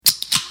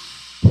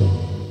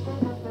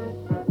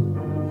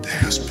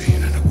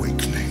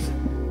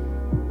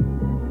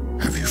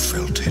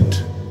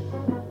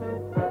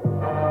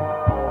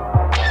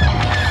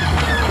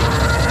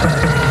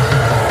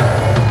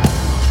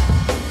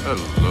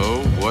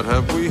what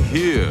have we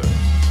here?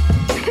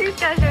 You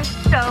guys are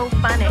so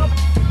funny.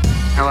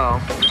 Hello.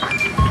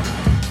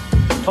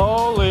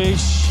 Holy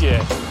shit.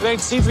 It ain't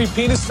C3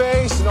 Penis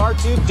Face and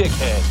R2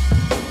 Dickhead.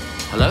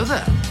 Hello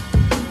there.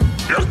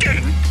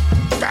 Looking.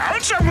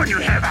 Found someone you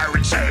have, I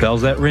would say.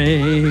 Bells that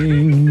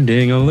ring,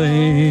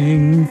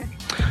 ding-a-ling.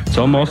 It's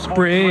almost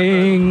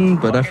spring,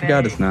 but I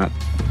forgot it's not.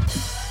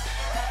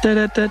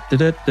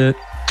 Da-da-da-da-da-da.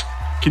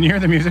 Can you hear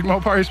the music,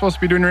 Mopar? You're supposed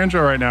to be doing your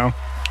intro right now.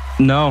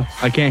 No,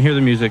 I can't hear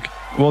the music.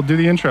 Well, do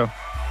the intro.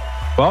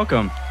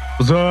 Welcome.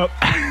 What's up?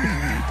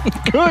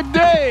 Good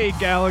day,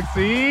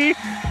 Galaxy.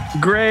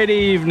 Great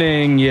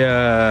evening,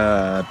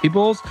 yeah,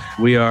 peoples.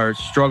 We are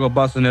struggle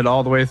busting it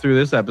all the way through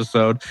this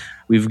episode.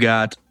 We've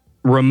got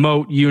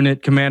remote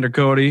unit Commander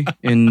Cody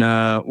in,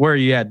 where are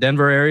you at,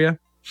 Denver area?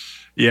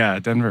 Yeah,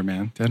 Denver,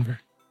 man. Denver.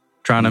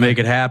 Trying to make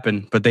it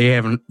happen, but they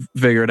haven't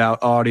figured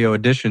out audio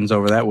additions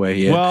over that way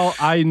yet. Well,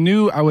 I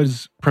knew I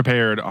was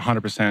prepared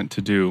 100%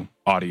 to do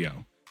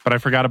audio, but I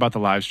forgot about the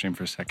live stream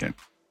for a second.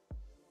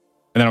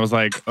 And then I was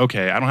like,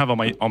 okay, I don't have all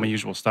my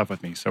usual stuff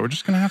with me. So we're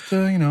just going to have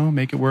to,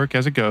 make it work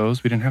as it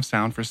goes. We didn't have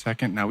sound for a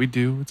second. Now we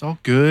do. It's all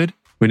good.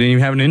 We didn't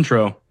even have an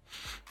intro.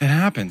 It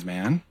happens,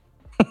 man.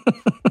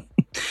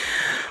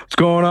 What's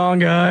going on,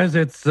 guys?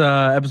 It's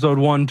episode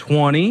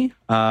 120.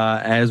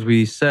 As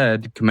we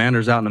said,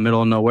 Commander's out in the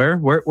middle of nowhere.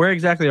 Where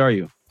exactly are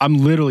you? I'm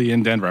literally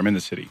in Denver. I'm in the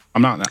city.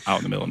 I'm not out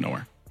in the middle of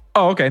nowhere.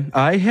 Oh, okay.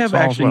 I have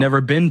actually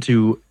never been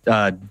to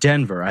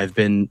Denver. I've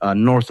been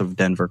north of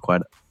Denver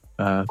quite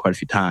a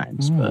few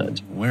times. Ooh, but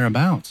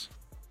whereabouts?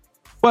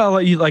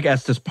 Well, you like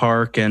Estes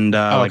Park and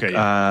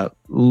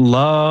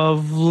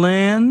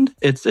Loveland.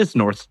 It's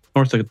north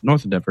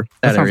of Denver.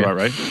 That sounds area. about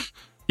right.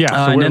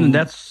 Yeah, so and then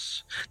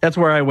that's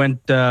where I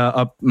went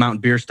up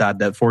Mount Bierstadt,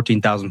 that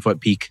 14,000 foot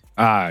peak.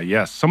 Ah,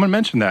 yes. Someone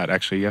mentioned that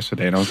actually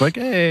yesterday, and I was like,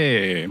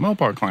 "Hey,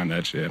 Mopar climbed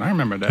that shit. I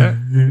remember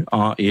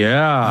that."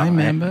 Yeah, I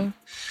remember.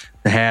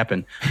 It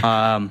happened.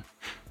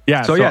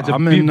 Yeah. So it's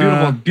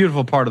a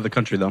beautiful part of the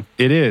country, though.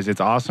 It is. It's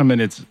awesome, and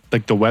it's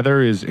like the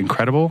weather is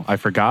incredible. I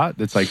forgot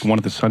it's like one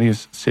of the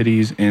sunniest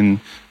cities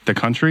in the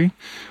country,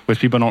 which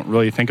people don't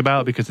really think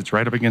about because it's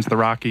right up against the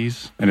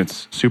Rockies and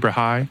it's super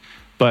high.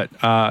 But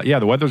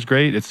the weather's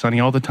great. It's sunny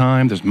all the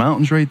time. There's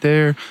mountains right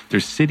there.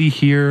 There's city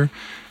here.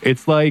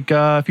 It's like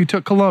if you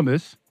took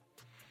Columbus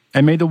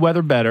and made the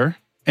weather better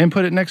and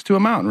put it next to a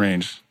mountain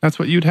range. That's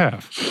what you'd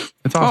have.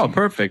 It's awesome. Oh,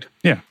 perfect.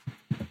 Yeah.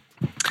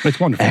 It's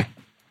wonderful.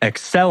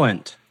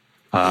 Excellent.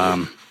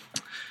 What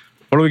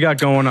do we got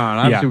going on?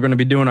 Obviously, we're going to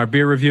be doing our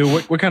beer review.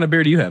 What kind of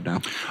beer do you have now?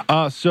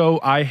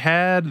 So I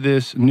had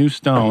this New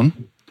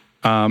Stone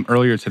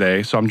earlier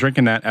today. So I'm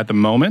drinking that at the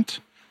moment.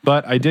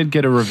 But I did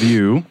get a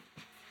review.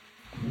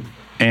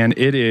 And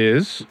it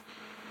is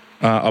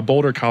a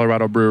Boulder,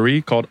 Colorado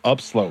brewery called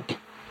Upslope.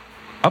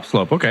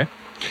 Upslope, okay.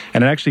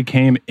 And it actually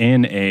came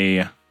in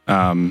a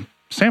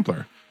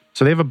sampler.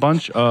 So they have a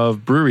bunch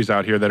of breweries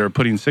out here that are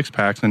putting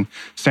 6-packs and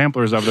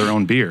samplers of their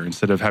own beer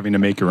instead of having to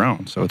make your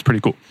own. So it's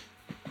pretty cool.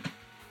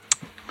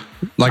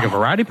 Like a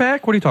variety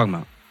pack? What are you talking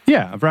about?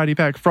 Yeah, a variety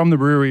pack from the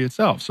brewery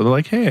itself. So they're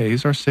like, hey,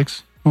 these are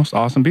 6 most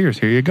awesome beers.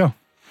 Here you go.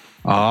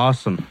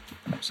 Awesome.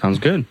 Sounds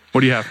good.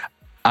 What do you have?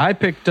 I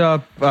picked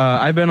up,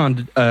 I've been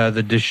on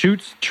the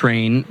Deschutes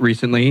train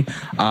recently,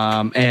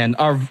 and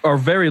our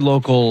very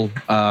local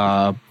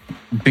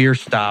beer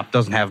stop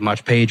doesn't have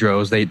much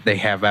Pedro's. They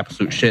have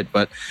absolute shit,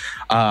 but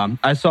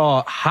I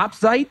saw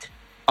Hopzite,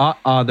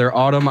 their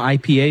autumn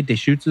IPA,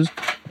 Deschutes'.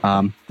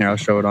 Here, I'll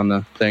show it on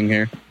the thing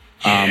here.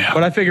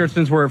 But I figured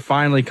since we're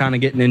finally kind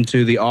of getting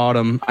into the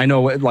autumn, I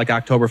know like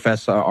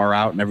Oktoberfests are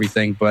out and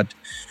everything, but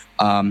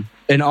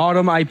an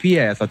autumn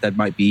IPA, I thought that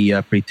might be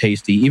pretty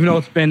tasty. Even though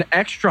it's been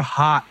extra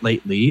hot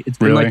lately, it's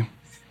been like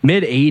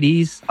mid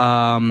 80s,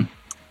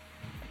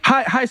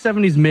 high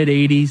 70s, mid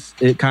 80s.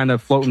 It kind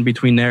of floating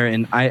between there,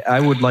 and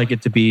I would like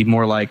it to be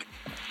more like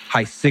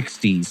high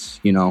 60s.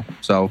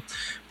 So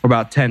we're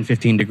about 10,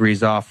 15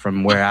 degrees off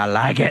from where I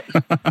like it.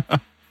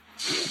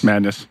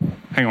 Madness.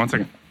 Hang on one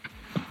second.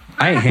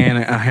 I ain't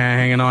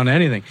hanging on to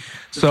anything.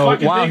 So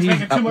while he's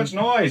making too much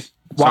noise.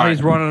 While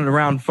he's running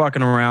around,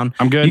 fucking around,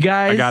 I'm good. You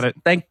guys, I got it.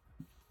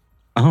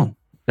 Oh,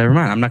 never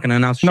mind. I'm not going to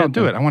announce shit. No,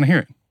 do it. I want to hear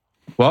it.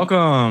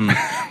 Welcome.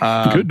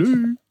 Good day.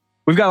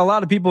 We've got a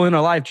lot of people in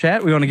our live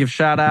chat. We want to give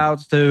shout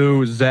outs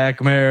to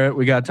Zach Merritt.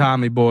 We got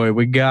Tommy Boy.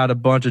 We got a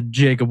bunch of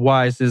Jacob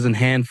Weisses and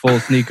handful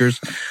of sneakers.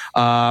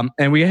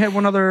 And we had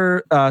one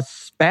other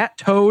Spat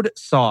Toad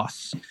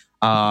Sauce.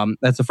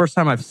 That's the first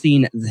time I've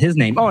seen his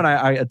name. Oh, and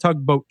a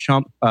tugboat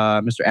chump,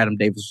 Mr. Adam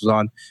Davis was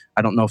on.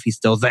 I don't know if he's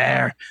still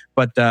there,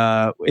 but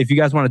if you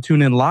guys want to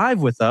tune in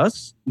live with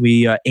us,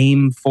 we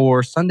aim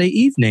for Sunday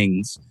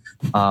evenings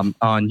on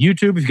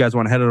YouTube. If you guys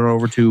want to head on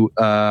over to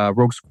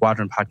Rogue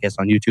Squadron Podcast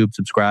on YouTube,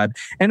 subscribe,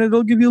 and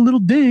it'll give you a little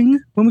ding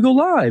when we go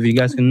live. You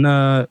guys can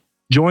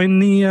join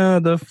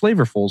the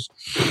flavorfuls.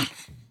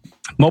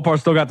 Mopar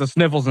still got the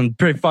sniffles and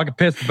pretty fucking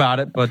pissed about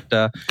it, but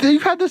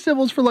you've had the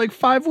sniffles for like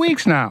 5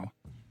 weeks now.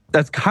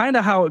 That's kind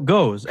of how it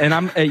goes. And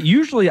I'm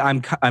usually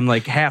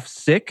like half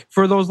sick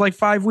for those like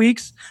 5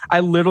 weeks. I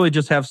literally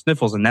just have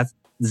sniffles, and that's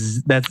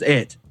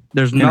it.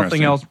 There's nothing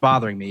Interesting. else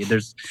bothering me.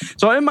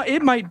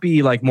 It might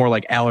be like more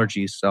like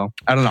allergies. So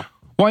I don't know.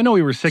 Well, I know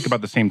we were sick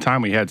about the same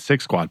time. We had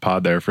Six Squad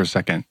Pod there for a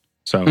second.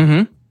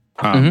 So,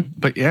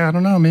 but yeah, I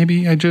don't know.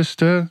 Maybe I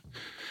just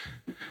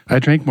I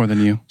drank more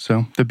than you,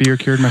 so the beer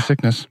cured my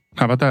sickness.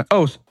 How about that?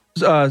 Oh,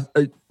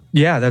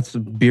 yeah, that's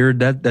beer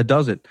that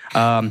does it.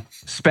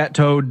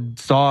 Spattoed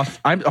sauce.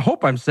 I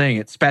hope I'm saying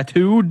it.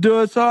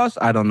 Spattoed sauce.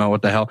 I don't know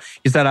what the hell.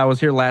 He said I was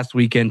here last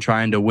weekend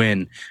trying to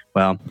win.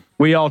 Well,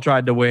 we all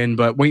tried to win,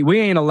 but we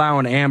ain't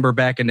allowing Amber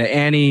back into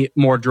any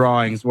more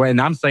drawings.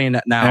 And I'm saying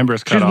that now.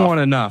 Amber's cut She's off. won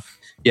enough.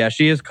 Yeah,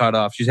 she is cut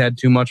off. She's had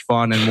too much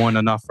fun and won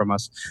enough from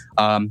us.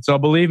 So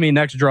believe me,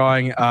 next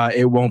drawing,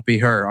 it won't be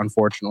her,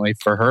 unfortunately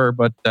for her,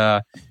 but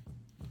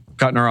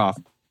cutting her off.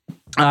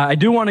 I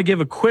do want to give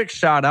a quick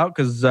shout out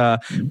because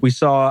we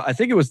saw, I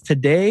think it was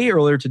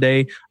earlier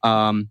today,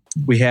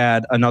 we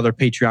had another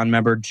Patreon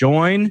member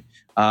join,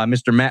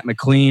 Mr. Matt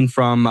McLean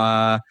from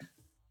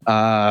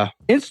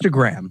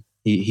Instagram.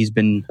 He's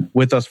been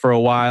with us for a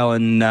while,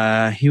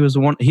 and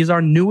he's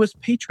our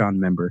newest Patreon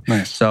member.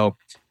 Nice. So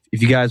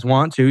if you guys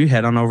want to,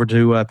 head on over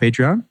to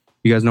Patreon.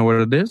 You guys know what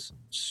it is.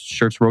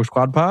 Shirts Rogue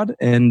Squad Pod,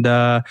 and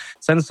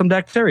send us some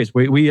dactaries.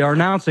 We are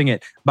announcing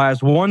it. Buy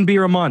us one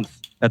beer a month.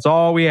 That's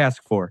all we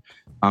ask for.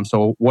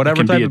 So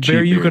whatever It can be type a of beer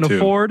cheap you beer, can too.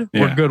 afford,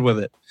 Yeah. we're good with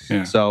it.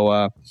 Yeah.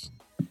 So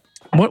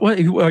what are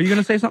you going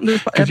to say something to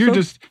this Because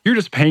episode? you're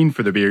just paying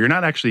for the beer. You're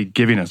not actually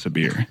giving us a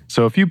beer.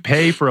 So if you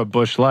pay for a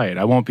Busch Light,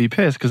 I won't be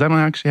pissed because I don't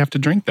actually have to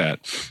drink that.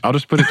 I'll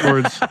just put it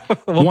towards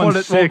We'll put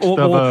it- 1/6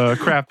 we'll- of a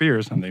craft beer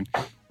or something.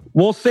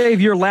 We'll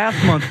save your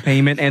last month's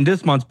payment and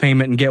this month's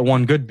payment and get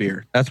one good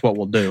beer. That's what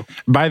we'll do.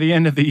 By the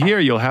end of the year,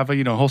 you'll have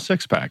a whole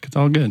 6-pack. It's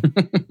all good.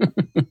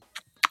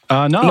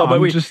 No, but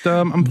I'm we just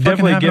I'm fucking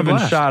Definitely having a giving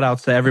blast. shout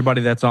outs to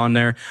everybody that's on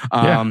there.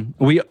 Yeah.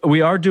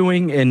 We are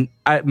doing, and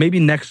maybe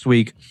next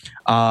week.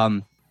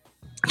 So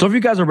if you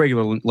guys are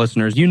regular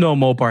listeners, you know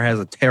Mopar has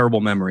a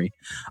terrible memory.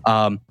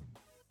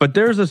 But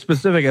there's a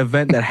specific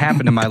event that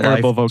happened in my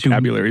Terrible life.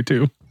 vocabulary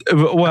too.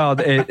 Well,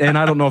 and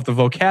I don't know if the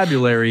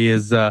vocabulary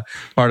is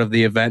part of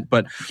the event,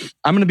 but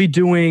I'm going to be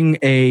doing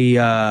a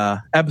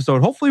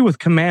episode, hopefully with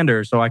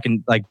Commander, so I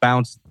can like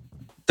bounce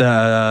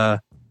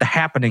the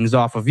happenings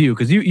off of you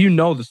because you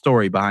know the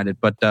story behind it.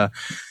 But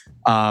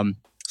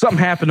something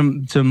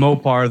happened to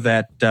Mopar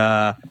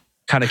that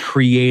kind of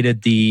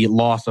created the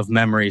loss of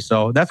memory.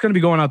 So that's going to be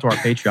going out to our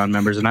Patreon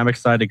members, and I'm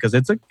excited because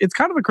it's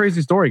kind of a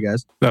crazy story,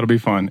 guys. That'll be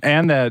fun.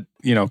 And that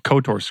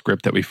KOTOR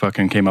script that we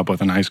fucking came up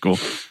with in high school.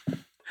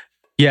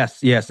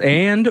 Yes.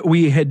 And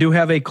we do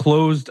have a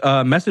closed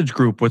message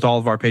group with all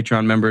of our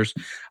Patreon members.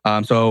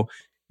 So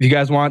if you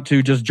guys want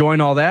to just join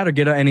all that or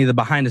get any of the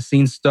behind the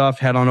scenes stuff,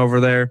 head on over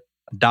there.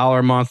 $1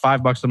 a month,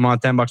 $5 a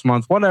month, $10 a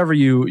month, whatever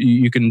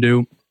you can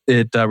do.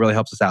 It really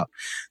helps us out.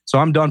 So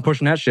I'm done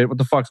pushing that shit. What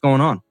the fuck's going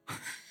on?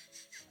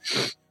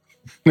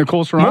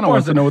 Nicole Serrano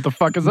wants to know what the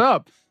fuck is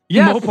up.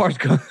 Yes. Mopar's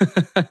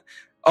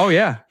Oh,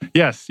 yeah.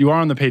 Yes, you are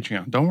on the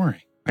Patreon. Don't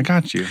worry. I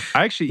got you.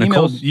 I actually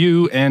Nicole- emailed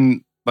you,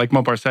 and like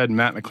Mopar said,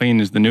 Matt McLean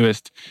is the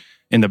newest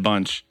in the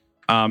bunch.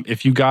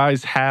 If you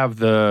guys have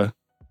the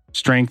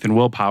strength and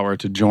willpower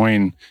to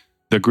join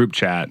the group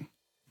chat,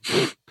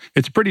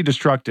 it's pretty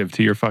destructive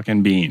to your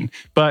fucking being.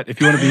 But if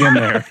you want to be in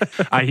there,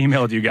 I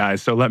emailed you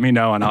guys, so let me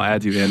know and I'll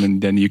add you in,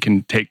 and then you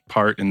can take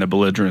part in the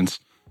belligerence.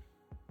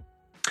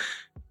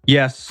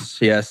 Yes.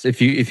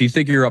 If you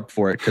think you're up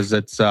for it, because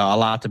it's a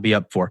lot to be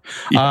up for.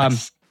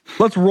 Yes.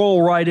 Let's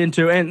roll right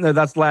into, and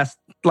that's last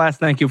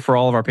thank you for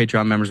all of our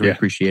Patreon members. We Yeah.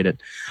 appreciate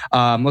it.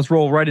 Let's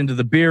roll right into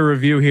the beer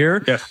review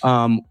here. Yes.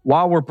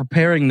 While we're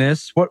preparing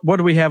this, what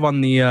do we have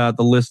on the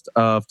list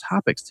of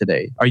topics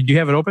today? Do you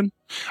have it open?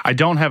 I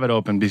don't have it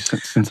open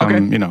since Okay.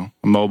 I'm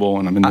mobile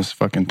and I'm in this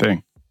fucking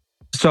thing.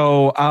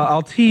 So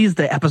I'll tease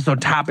the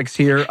episode topics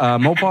here.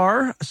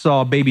 Mopar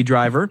saw Baby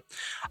Driver.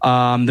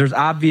 There's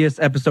obvious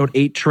episode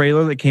 8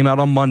 trailer that came out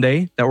on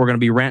Monday that we're going to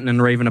be ranting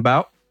and raving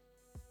about.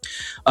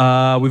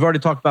 We've already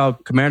talked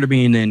about Commander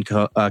being in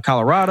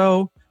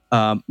Colorado.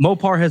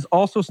 Mopar has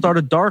also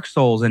started Dark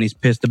Souls and he's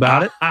pissed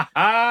about it.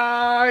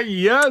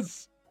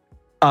 Yes.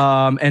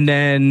 And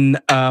then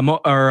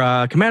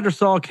Commander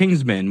saw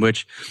Kingsman,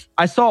 which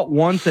I saw it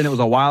once and it was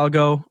a while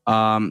ago.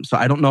 So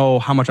I don't know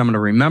how much I'm going to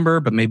remember,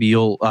 but maybe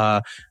you'll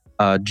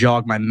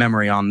jog my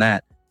memory on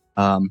that.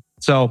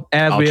 So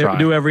as I'll we try.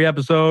 do every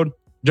episode,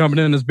 jumping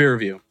in this beer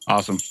review.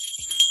 Awesome.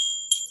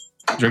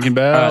 Drinking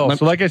Bell. let-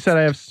 So like I said,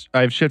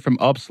 I have shit from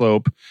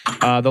Upslope.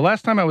 The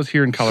last time I was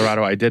here in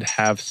Colorado, I did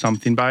have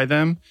something by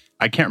them.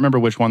 I can't remember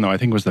which one though. I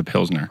think it was the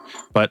Pilsner.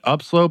 But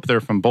Upslope,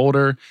 they're from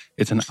Boulder.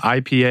 It's an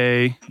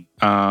IPA.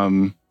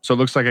 So it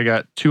looks like I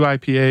got 2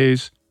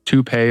 IPAs,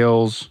 2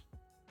 pales,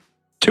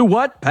 To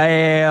what,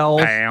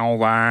 pals?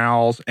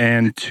 pales,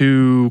 and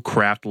 2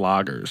 craft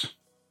lagers.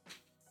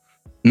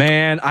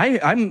 Man,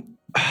 I'm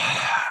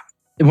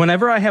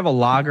whenever I have a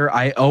lager,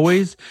 I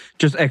always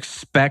just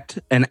expect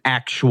an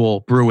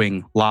actual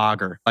brewing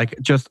lager. Like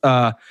just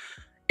a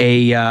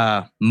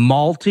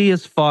malty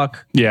as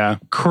fuck, Yeah.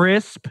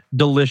 crisp,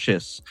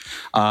 delicious.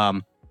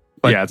 But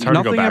Yeah, it's hard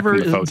to go nothing back ever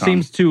from the Photon.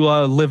 seems to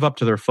live up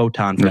to their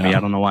Photon for me. No.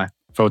 I don't know why.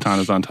 Photon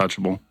is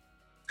untouchable.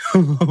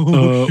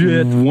 Oh,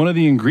 shit. One of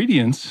the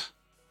ingredients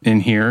in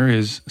here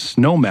is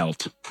snow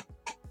melt.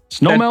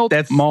 Snow melt,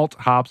 that's- malt,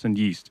 hops, and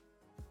yeast.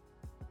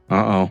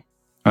 Uh-oh.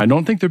 I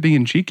don't think they're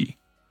being cheeky.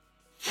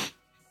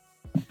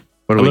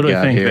 What I do we literally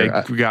got think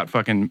here? they got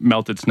fucking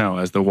melted snow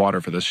as the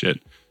water for this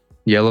shit.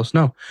 Yellow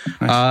snow.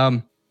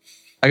 Nice.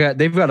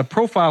 They've got a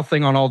profile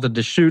thing on all the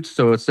Deschutes,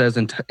 so it says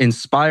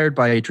inspired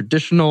by a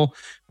traditional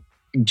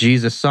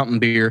Jesus something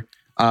beer.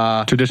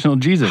 Traditional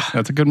Jesus.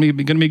 That's gonna be a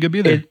good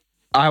beer there.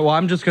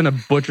 I'm just gonna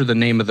butcher the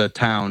name of the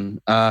town.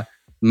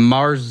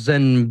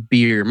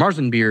 Marzenbier.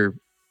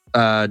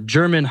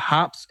 German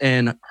hops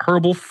and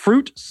herbal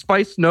fruit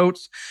spice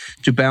notes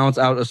to balance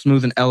out a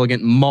smooth and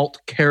elegant malt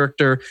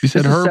character. You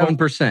said This is herbal?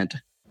 7%.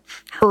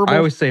 Herbal. I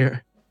always say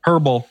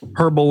herbal.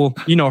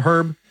 You know,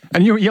 herb.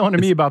 And you were yelling at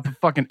me about the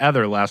fucking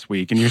ether last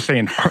week, and you're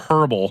saying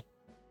herbal.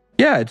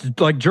 Yeah, it's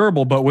like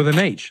gerbil, but with an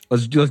H.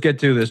 Let's get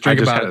to this. I Drink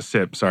just about had a it.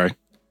 sip. Sorry.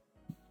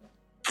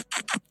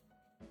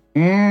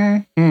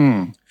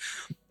 Mm-hmm.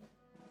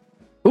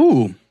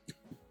 Ooh,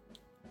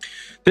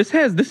 this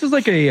is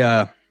like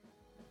a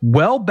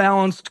well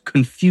balanced,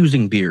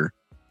 confusing beer,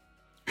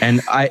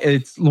 and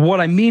it's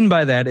what I mean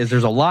by that is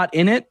there's a lot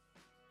in it,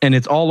 and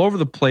it's all over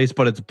the place,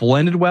 but it's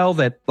blended well.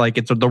 That like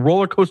the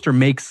roller coaster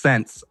makes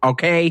sense.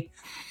 Okay,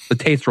 the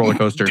taste roller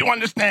coaster. Do you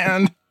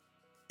understand?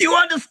 You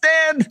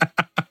understand?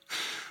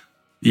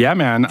 Yeah,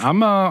 man,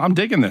 I'm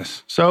digging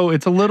this. So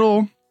it's a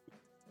little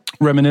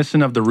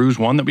reminiscent of the Rouge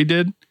One that we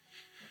did,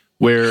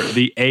 where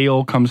the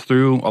ale comes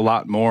through a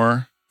lot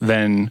more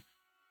than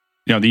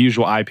the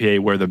usual IPA,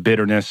 where the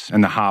bitterness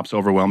and the hops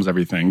overwhelms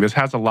everything. This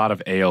has a lot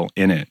of ale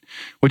in it,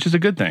 which is a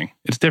good thing.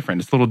 It's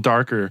different. It's a little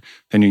darker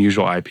than your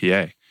usual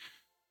IPA.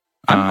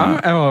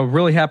 I'm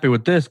really happy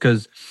with this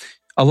because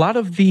a lot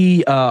of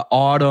the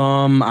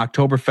autumn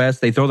Oktoberfest,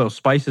 they throw those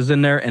spices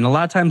in there, and a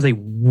lot of times they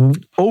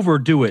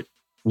overdo it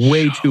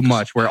way too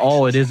much, where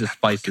all it is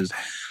spices.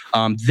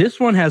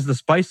 This one has the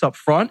spice up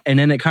front, and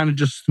then it kind of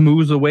just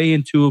smooths away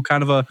into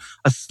kind of a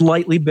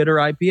slightly bitter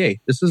IPA.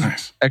 This is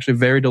Nice. actually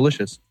very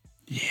delicious.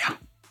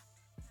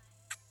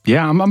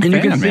 Yeah, I'm a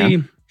And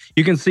fan,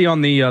 you can see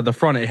on the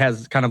front, it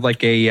has kind of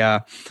like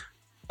a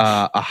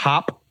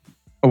hop,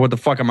 or what the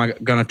fuck am I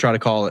gonna try to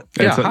call it?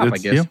 Yeah, hop, I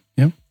guess.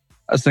 Yeah.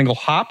 A single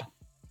hop,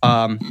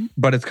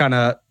 but it's kind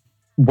of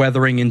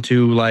weathering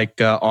into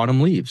like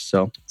autumn leaves,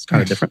 so it's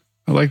kind of different.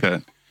 I like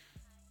that.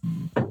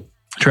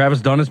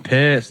 Travis Dunn is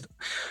pissed.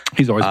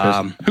 He's always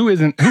pissed. Who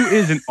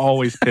isn't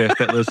always pissed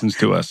that listens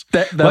to us?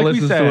 That like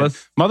listens we said, to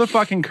us.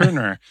 motherfucking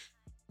Kerner.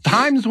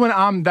 Times when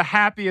I'm the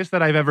happiest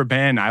that I've ever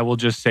been, I will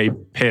just say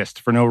pissed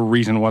for no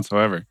reason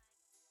whatsoever.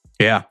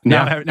 Yeah.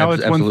 Now it's one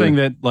absolutely. thing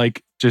that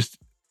like just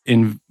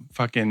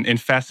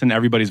infests in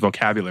everybody's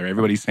vocabulary.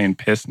 Everybody's saying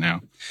piss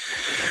now.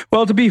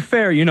 Well, to be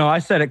fair, I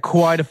said it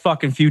quite a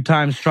fucking few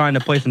times trying to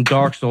play some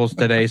Dark Souls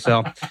today.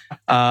 So,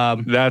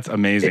 That's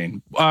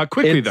amazing.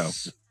 Quickly though,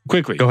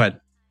 go ahead.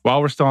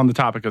 while we're still on the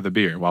topic of the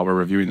beer, while we're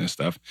reviewing this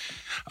stuff,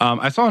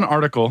 I saw an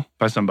article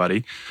by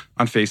somebody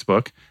on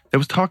Facebook that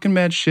was talking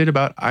mad shit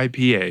about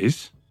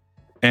IPAs,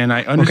 and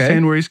I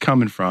understand where he's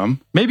coming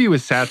from. Maybe it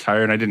was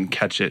satire and I didn't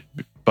catch it,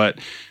 but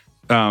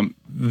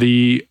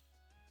the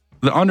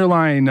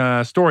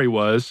underlying story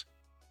was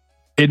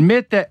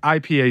admit that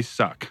IPAs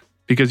suck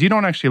because you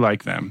don't actually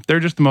like them. They're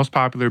just the most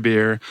popular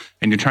beer,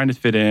 and you're trying to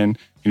fit in,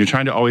 and you're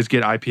trying to always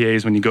get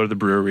IPAs when you go to the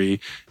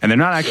brewery, and they're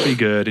not actually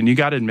good, and you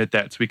got to admit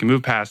that so we can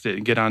move past it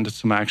and get on to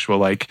some actual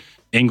like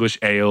English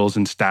ales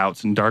and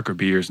stouts and darker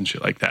beers and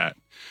shit like that.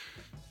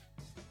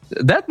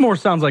 That more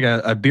sounds like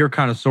a beer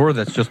connoisseur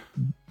that's just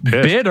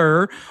Pissed.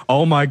 bitter.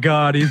 Oh my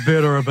God, he's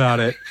bitter about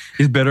it.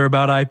 He's bitter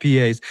about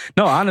IPAs.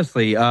 No,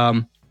 honestly,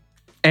 and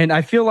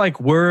I feel like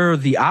we're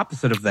the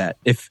opposite of that.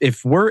 If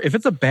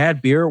it's a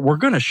bad beer, we're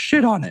gonna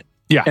shit on it.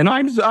 Yeah. And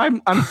I'm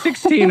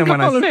 16, and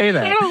when I say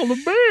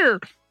that,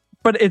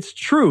 but it's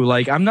true.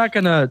 Like I'm not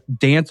gonna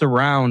dance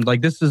around.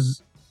 Like this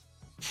is.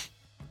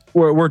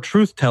 We're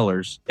truth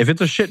tellers. If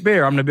it's a shit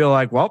beer, I'm gonna be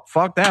like, well,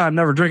 fuck that. I'm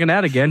never drinking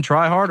that again.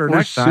 Try harder We're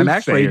next time.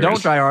 Actually, soothsayers.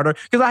 don't try harder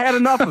because I had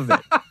enough of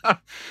it.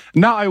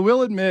 Now, I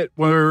will admit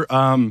where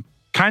kind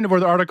of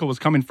where the article was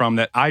coming from,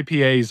 that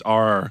IPAs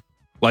are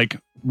like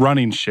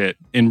running shit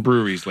in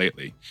breweries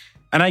lately.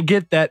 And I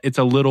get that it's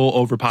a little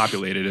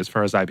overpopulated as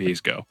far as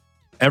IPAs go.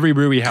 Every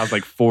brewery has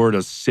like 4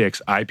 to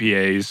 6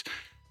 IPAs,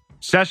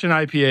 session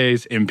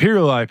IPAs,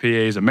 imperial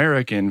IPAs,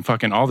 American,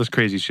 fucking all this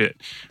crazy shit.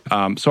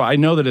 So I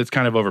know that it's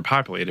kind of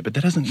overpopulated, but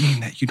that doesn't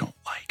mean that you don't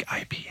like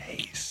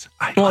IPAs.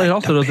 Well, it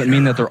also doesn't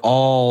mean that they're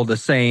all the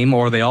same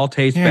or they all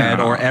taste bad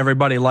or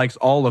everybody likes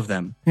all of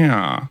them.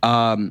 Yeah.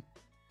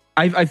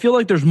 I feel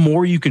like there's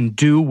more you can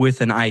do with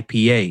an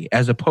IPA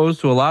as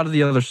opposed to a lot of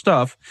the other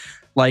stuff,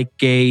 like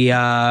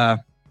I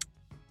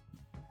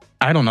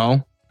don't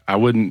know. I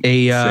wouldn't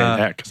say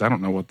that because I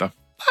don't know what the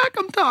fuck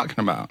I'm talking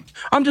about.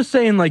 I'm just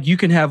saying, like, you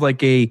can have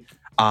like a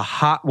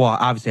hot, well,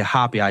 obviously a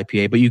hoppy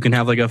IPA, but you can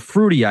have like a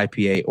fruity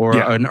IPA or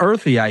an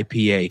earthy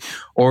IPA,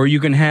 or you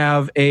can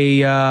have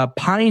a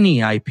piney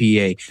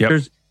IPA.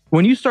 Yep.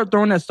 when you start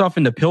throwing that stuff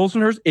into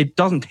Pilsners, it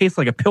doesn't taste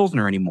like a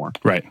Pilsner anymore.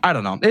 Right. I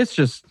don't know. It's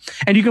just,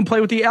 and you can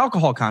play with the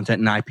alcohol content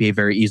in IPA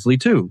very easily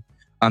too,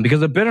 because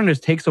the bitterness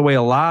takes away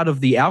a lot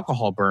of the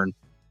alcohol burn.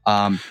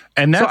 And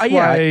that's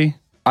why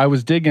I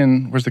was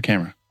digging. Where's the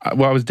camera?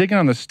 Well, I was digging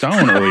on the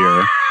Stone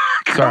earlier.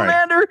 Sorry.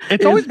 Commander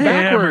It's always is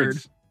hammered.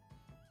 backwards.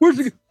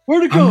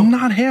 Where'd it go? I'm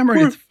not hammered.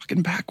 It's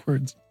fucking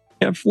backwards.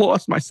 I've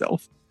lost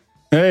myself.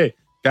 Hey,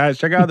 guys,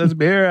 check out this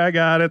beer I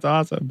got. It's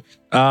awesome.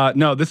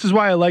 No, this is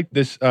why I like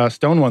this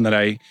Stone one that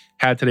I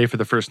had today for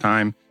the first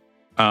time.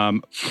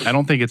 I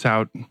don't think it's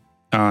out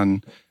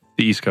on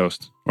the East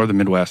Coast or the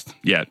Midwest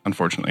yet,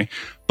 unfortunately.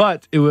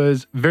 But it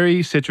was very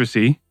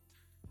citrusy,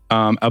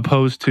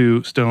 opposed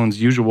to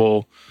Stone's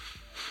usual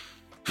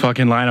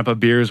fucking lineup of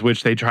beers,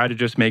 which they try to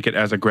just make it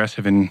as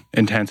aggressive and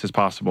intense as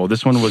possible.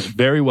 This one was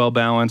very well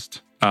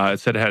balanced. It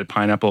said it had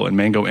pineapple and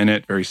mango in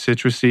it, very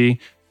citrusy.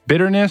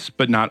 Bitterness,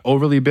 but not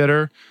overly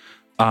bitter.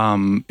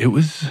 It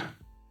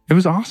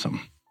was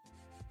awesome.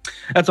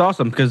 That's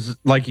awesome because,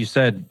 like you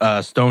said,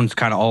 Stone's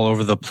kind of all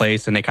over the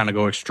place and they kind of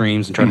go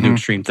extremes and try to do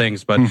extreme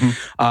things. But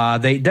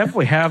they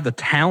definitely have the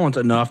talent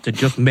enough to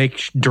just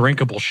make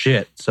drinkable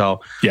shit. So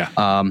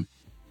yeah.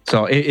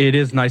 So it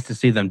is nice to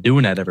see them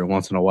doing that every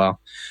once in a while.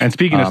 And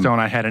speaking of Stone,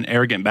 I had an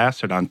Arrogant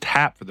Bastard on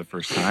tap for the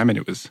first time, and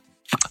it was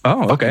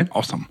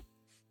awesome.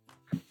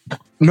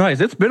 Nice.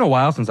 It's been a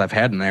while since I've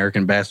had an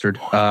Arrogant Bastard.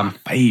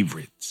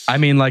 Favorites. I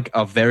mean, like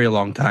a very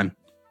long time.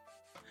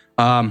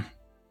 All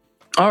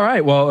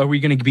right. Well, are we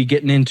going to be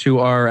getting into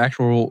our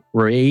actual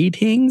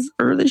ratings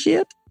for the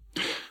shit?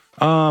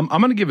 I'm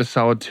going to give a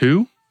solid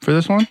 2 for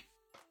this one.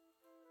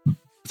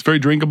 It's very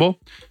drinkable.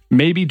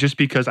 Maybe just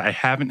because I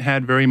haven't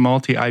had very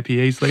malty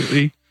IPAs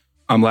lately,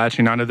 I'm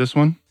latching onto this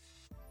one.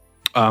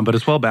 But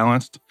it's well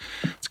balanced.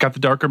 It's got the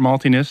darker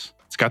maltiness.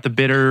 It's got the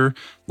bitter,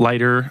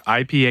 lighter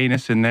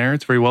IPA-ness in there.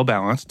 It's very well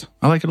balanced.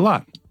 I like it a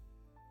lot.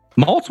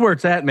 Malt's where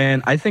it's at,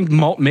 man. I think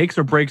malt makes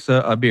or breaks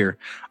a beer.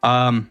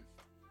 I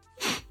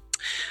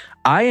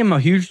am a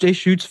huge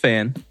Deschutes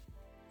fan.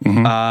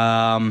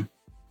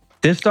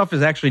 This stuff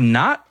is actually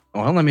not.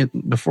 Well,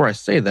 before I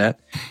say that,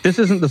 this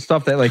isn't the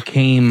stuff that like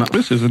came.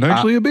 This isn't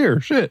actually a beer.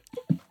 Shit.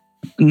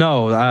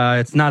 No,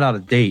 it's not out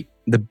of date.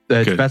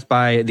 It's best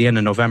by at the end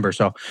of November.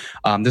 So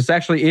this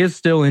actually is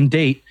still in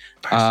date.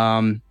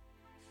 Nice.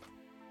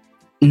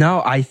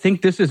 No, I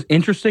think this is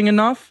interesting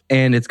enough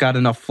and it's got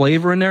enough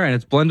flavor in there and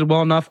it's blended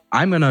well enough.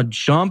 I'm going to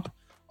jump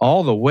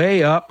all the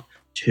way up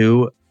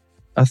to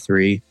a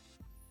 3.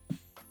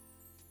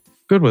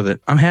 Good with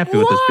it. I'm happy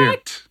with this beer.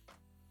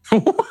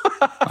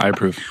 I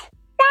approve.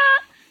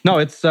 No,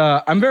 it's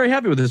I'm very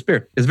happy with this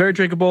beer. It's very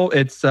drinkable.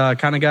 It's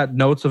kind of got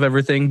notes of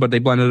everything, but they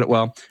blended it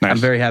well. Nice. I'm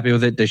very happy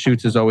with it.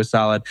 Deschutes is always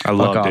solid. I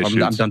love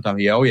Deschutes. I'm done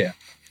talking. Oh yeah,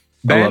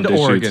 Bend,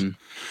 Oregon.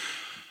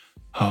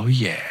 Oh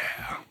yeah,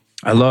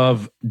 I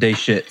love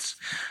Deschutes.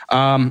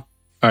 All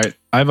right,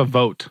 I have a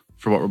vote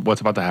for what's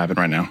about to happen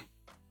right now.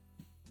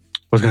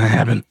 What's gonna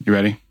happen? You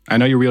ready? I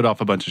know you reeled off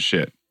a bunch of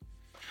shit,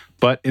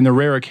 but in the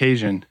rare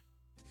occasion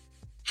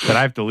that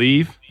I have to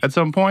leave at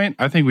some point,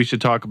 I think we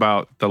should talk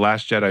about the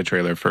Last Jedi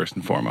trailer first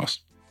and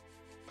foremost.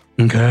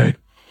 Okay.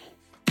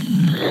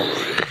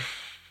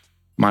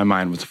 My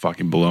mind was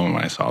fucking blown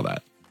when I saw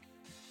that.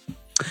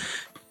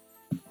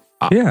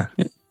 Yeah.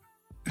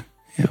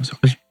 It was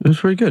okay. It was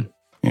pretty good.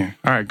 Yeah.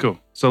 All right, cool.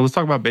 So let's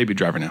talk about Baby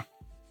Driver now.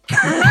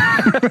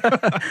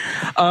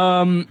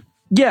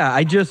 Yeah,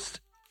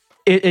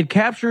 it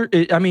captured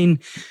it. I mean,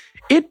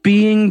 it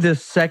being the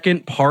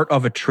second part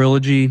of a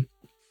trilogy,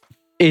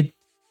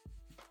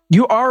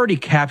 you already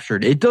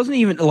captured. It doesn't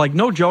even, like,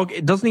 no joke,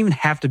 it doesn't even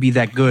have to be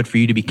that good for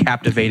you to be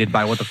captivated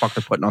by what the fuck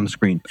they're putting on the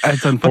screen.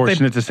 It's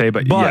unfortunate to say,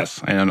 but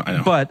yes, I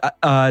know. But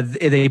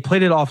they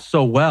played it off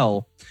so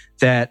well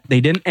that they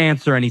didn't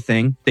answer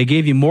anything. They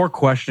gave you more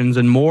questions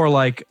and more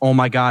like, oh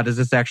my God, is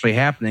this actually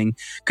happening?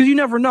 Because you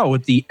never know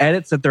with the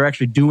edits that they're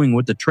actually doing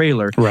with the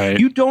trailer. Right.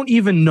 You don't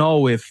even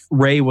know if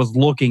Rey was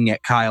looking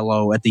at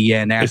Kylo at the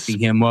end, asking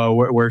him, well,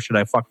 where should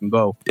I fucking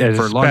go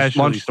for lunch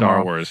Star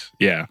tomorrow? Wars.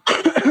 Yeah.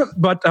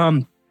 But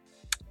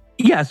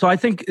yeah, so I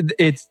think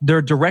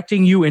they're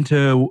directing you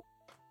into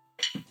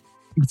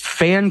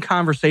fan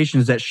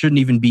conversations that shouldn't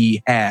even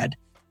be had.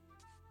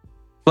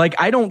 Like,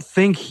 I don't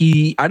think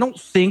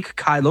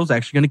Kylo's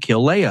actually going to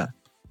kill Leia,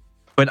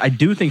 but I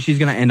do think she's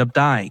going to end up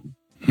dying.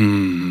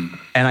 And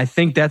I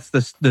think that's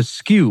the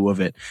skew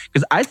of it,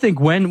 because I think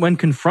when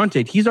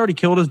confronted, he's already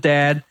killed his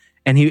dad,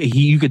 and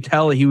you could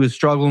tell that he was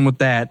struggling with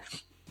that.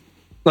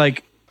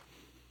 Like,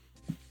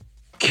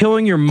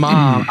 killing your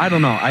mom, I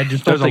don't know. I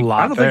just don't think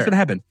it's going to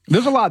happen.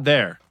 There's a lot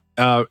there.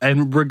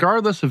 And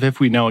regardless of if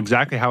we know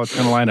exactly how it's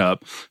going to line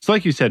up, so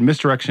like you said,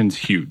 misdirection's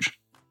huge.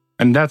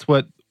 And that's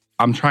what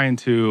I'm trying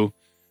to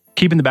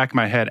keep in the back of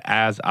my head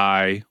as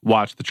I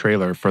watch the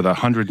trailer for the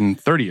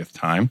 130th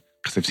time,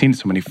 because I've seen it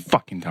so many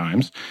fucking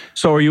times.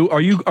 So are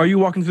you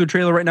walking through the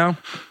trailer right now?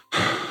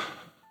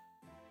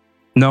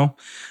 No?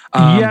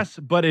 Yes,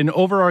 but an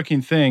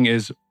overarching thing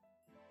is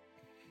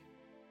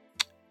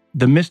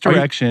the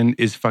misdirection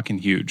is fucking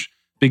huge.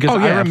 Because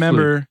I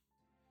remember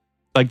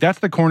Like, that's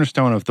the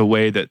cornerstone of the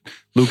way that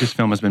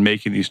Lucasfilm has been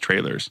making these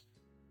trailers.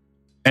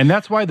 And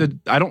that's why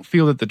I don't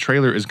feel that the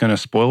trailer is going to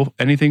spoil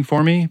anything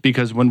for me,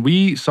 because when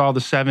we saw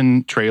the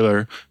 7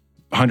 trailer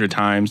 100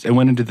 times and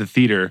went into the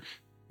theater,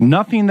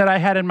 nothing that I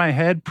had in my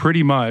head,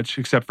 pretty much,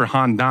 except for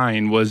Han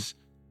dying, was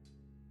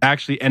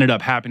actually ended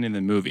up happening in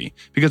the movie.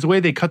 Because the way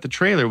they cut the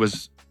trailer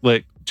was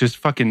like just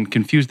fucking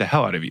confused the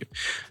hell out of you.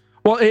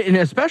 Well, and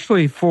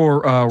especially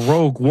for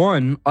Rogue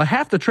One,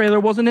 half the trailer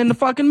wasn't in the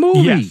fucking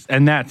movie. Yes,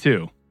 and that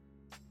too.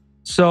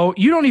 So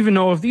you don't even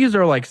know if these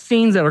are like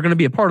scenes that are going to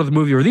be a part of the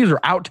movie, or these are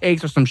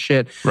outtakes or some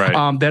shit,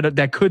 right?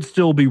 That could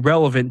still be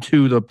relevant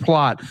to the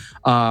plot.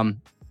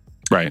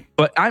 Right.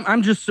 But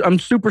I'm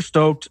super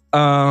stoked.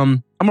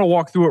 I'm gonna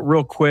walk through it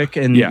real quick,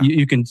 and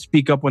you can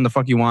speak up when the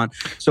fuck you want.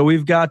 So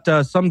we've got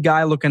some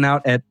guy looking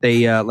out at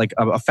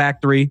a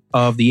factory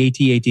of the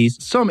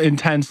AT-ATs. Some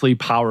intensely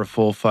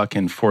powerful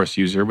fucking Force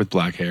user with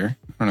black hair.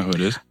 I don't know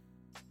who it is.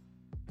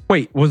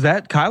 Wait, was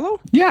that Kylo?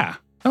 Yeah.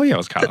 Oh yeah, it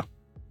was Kylo.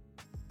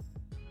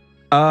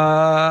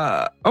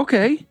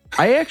 Okay.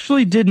 I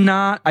actually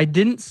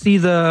didn't see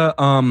the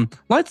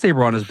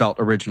lightsaber on his belt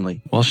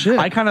originally. Well, shit.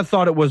 I kind of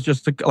thought it was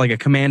just like a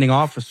commanding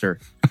officer.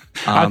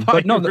 I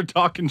thought you were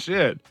talking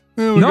shit.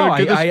 I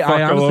honestly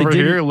over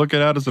didn't. Here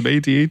looking out at some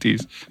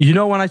AT-ATs. You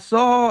know, when I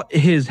saw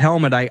his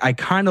helmet, I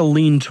kind of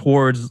leaned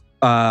towards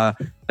like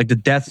the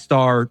Death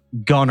Star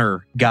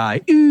gunner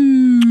guy.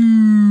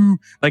 Ooh,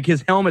 like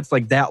his helmet's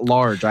like that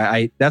large.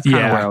 That's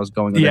kind of where I was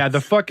going with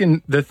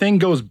it. The thing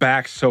goes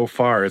back so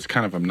far, it's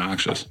kind of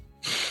obnoxious.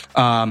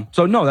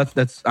 So no,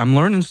 that's I'm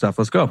learning stuff.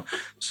 Let's go.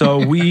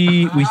 So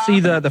we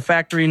see the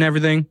factory and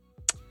everything.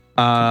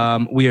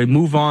 We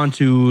move on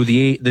to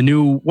the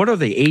new, what are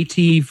they?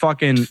 AT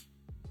fucking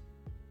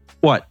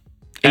what?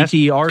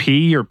 ATR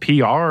SP or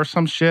PR or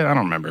some shit? I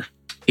don't remember.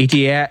 AT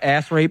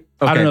ass rape?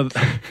 Okay. I don't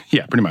know.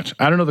 Yeah, pretty much.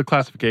 I don't know the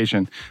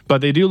classification,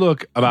 but they do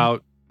look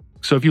about.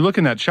 So if you look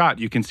in that shot,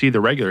 you can see the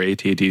regular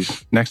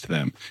AT-ATs next to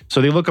them. So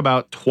they look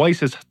about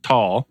twice as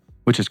tall,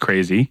 which is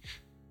crazy,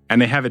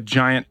 and they have a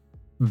giant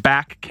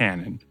back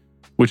cannon,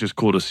 which is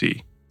cool to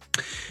see.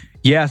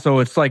 Yeah, so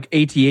it's like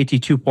AT-AT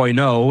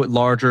 2.0,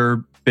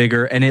 larger,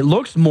 bigger, and it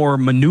looks more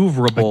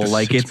maneuverable.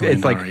 Like it's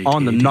like AT-AT.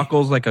 On the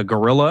knuckles like a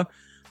gorilla.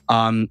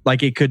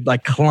 Like it could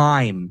like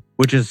climb,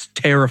 which is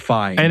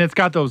terrifying. And it's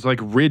got those like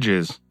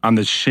ridges on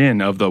the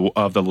shin of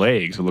the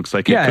legs. It looks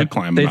like it could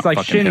climb. It's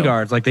like shin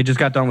guards. Like they just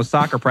got done with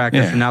soccer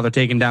practice and now they're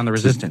taking down the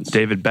resistance.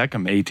 David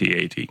Beckham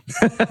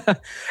AT-AT.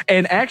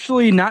 And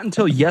actually, not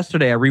until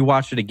yesterday, I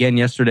rewatched it again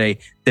yesterday,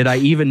 did I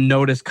even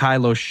notice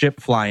Kylo's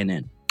ship flying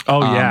in.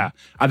 Oh yeah,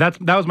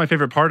 that was my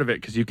favorite part of it,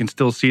 because you can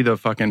still see the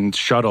fucking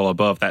shuttle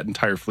above that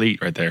entire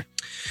fleet right there.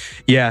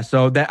 Yeah,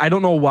 so that I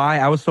don't know why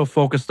I was so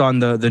focused on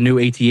the new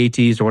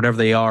AT-ATs or whatever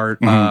they are,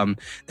 that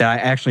I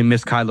actually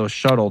missed Kylo's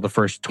shuttle the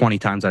first 20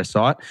 times I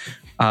saw it.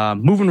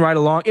 Moving right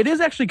along, it is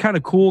actually kind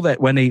of cool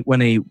that when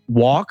they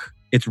walk,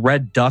 it's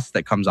red dust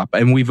that comes up,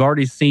 and we've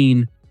already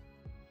seen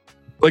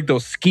like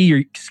those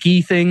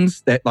ski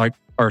things that like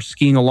are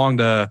skiing along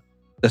the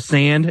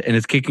sand and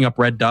it's kicking up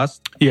red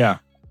dust. Yeah.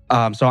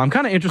 So I'm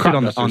kind of interested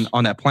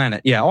on that planet.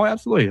 Yeah. Oh,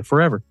 absolutely.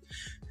 Forever.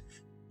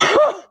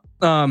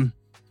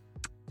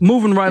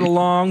 Moving right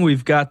along,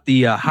 we've got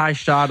the high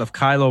shot of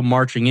Kylo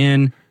marching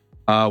in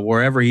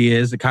wherever he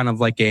is, kind of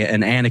like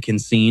an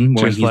Anakin scene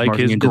where just he's like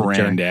marching his into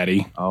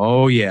granddaddy.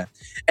 Oh yeah.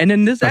 And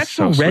then this That's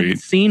actual so red sweet.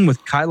 scene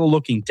with Kylo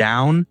looking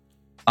down,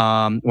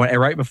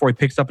 right before he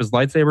picks up his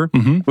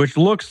lightsaber, which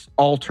looks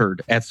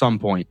altered at some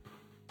point.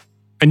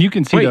 And you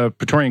can see the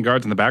Praetorian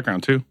Guards in the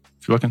background too,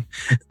 if you're looking.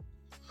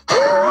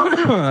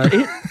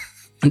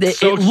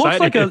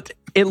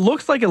 It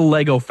looks like a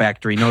Lego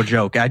factory, no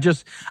joke.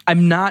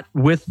 I'm not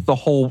with the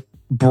whole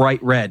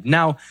bright red.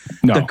 Now,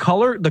 the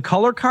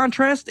color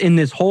contrast in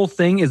this whole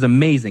thing is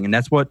amazing, and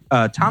that's what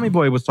Tommy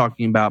Boy was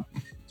talking about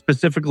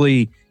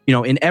specifically. You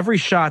know, in every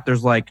shot,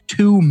 there's like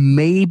 2,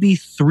 maybe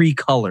 3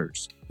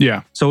 colors.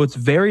 Yeah. So it's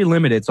very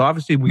limited. So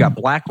obviously we got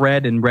black,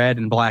 red, and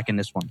black in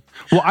this one.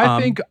 Well, I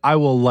think I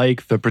will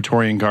like the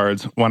Praetorian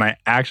Guards when I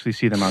actually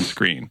see them on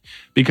screen,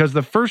 because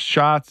the first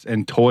shots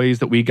and toys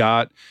that we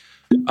got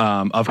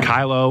of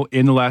Kylo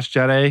in The Last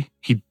Jedi,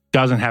 he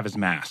doesn't have his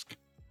mask.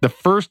 The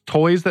first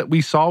toys that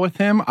we saw with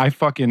him,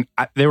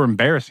 they were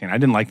embarrassing. I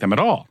didn't like them at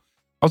all.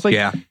 I was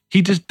like,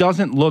 he just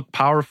doesn't look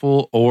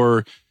powerful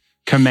or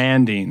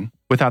commanding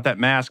without that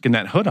mask and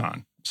that hood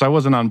on. So I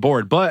wasn't on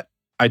board, but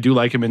I do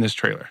like him in this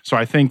trailer. So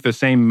I think the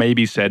same may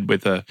be said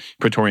with the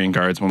Praetorian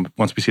Guards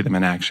once we see them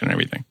in action and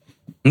everything.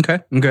 Okay.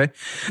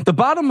 The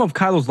bottom of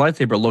Kylo's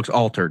lightsaber looks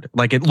altered.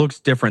 Like it looks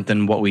different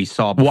than what we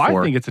saw before. Well,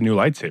 I think it's a new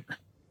lightsaber.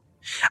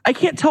 I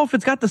can't tell if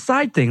it's got the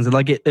side things.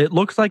 Like it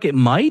looks like it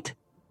might.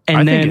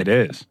 And I think it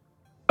is.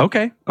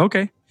 Okay.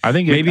 I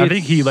think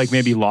he like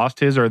maybe lost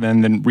his or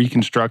then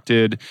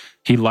reconstructed.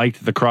 He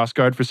liked the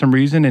crossguard for some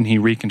reason and he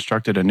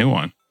reconstructed a new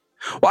one.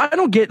 Well, I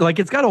don't get, like,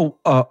 it's got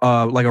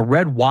like a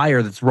red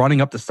wire that's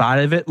running up the side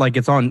of it, like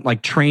it's on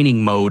like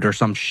training mode or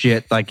some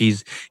shit. Like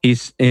he's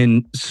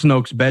in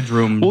Snoke's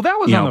bedroom. Well, that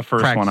was on the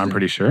first one, I'm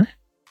pretty sure.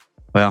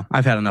 Well,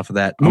 I've had enough of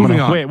that. Moving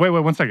on. Wait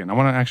 1 second. I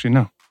want to actually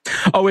know.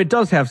 Oh, it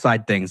does have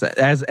side things.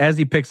 As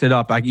he picks it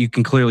up, you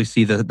can clearly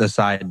see the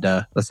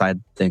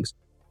side things.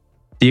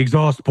 The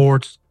exhaust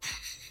ports.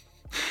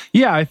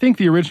 Yeah, I think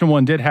the original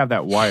one did have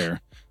that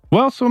wire.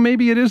 Well, so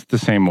maybe it is the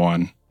same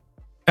one.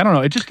 I don't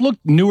know. It just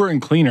looked newer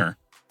and cleaner.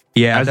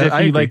 Yeah, as if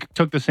he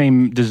took the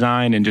same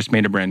design and just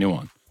made a brand new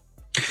one.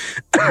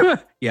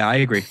 Yeah, I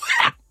agree.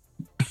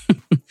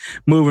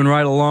 Moving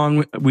right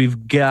along,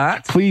 we've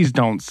got... Please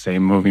don't say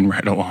moving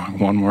right along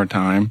one more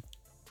time.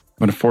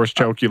 I'm going to force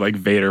choke you like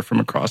Vader from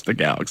across the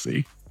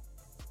galaxy.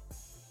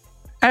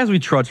 As we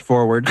trudge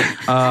forward,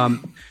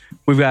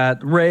 we've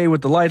got Rey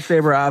with the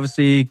lightsaber,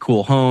 obviously,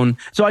 cool hone.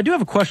 So I do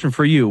have a question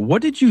for you.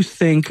 What did you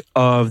think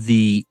of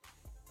the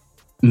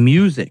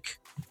music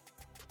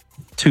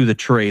to the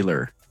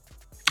trailer?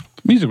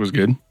 Music was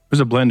good. It was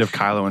a blend of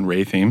Kylo and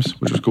Rey themes,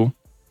 which was cool.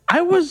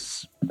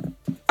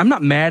 I'm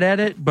not mad at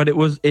it, but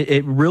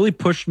it really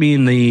pushed me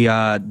in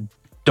the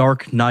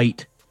Dark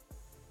Knight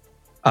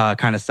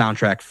kind of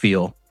soundtrack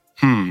feel.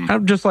 Kind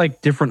of just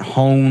like different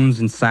hones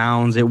and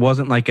sounds. It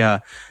wasn't like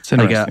a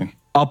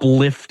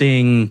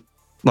uplifting,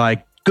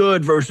 like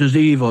good versus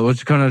evil. It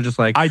was kind of just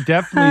like... I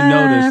definitely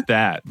noticed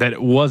that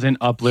it wasn't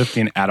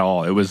uplifting at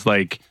all. It was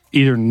like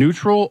either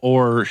neutral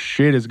or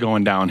shit is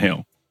going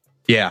downhill.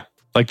 Yeah.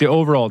 Like the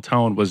overall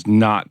tone was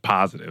not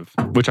positive,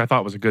 which I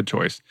thought was a good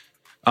choice.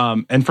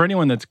 And for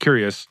anyone that's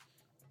curious,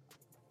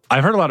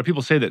 I've heard a lot of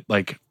people say that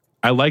like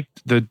I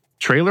liked the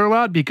trailer a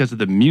lot because of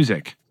the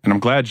music. And I'm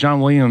glad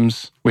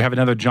we have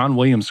another John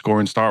Williams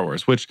score in Star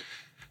Wars, which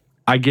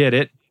I get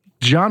it.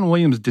 John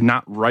Williams did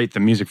not write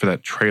the music for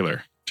that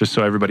trailer, just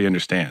so everybody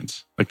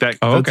understands. Like that,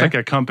 that's like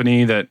a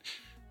company that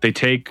they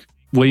take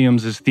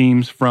Williams'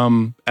 themes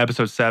from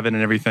episode 7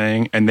 and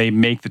everything, and they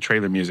make the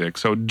trailer music.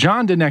 So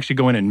John didn't actually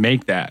go in and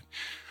make that.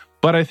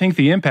 But I think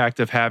the impact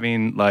of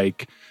having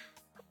like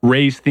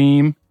Rey's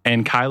theme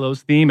and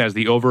Kylo's theme as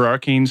the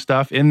overarching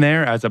stuff in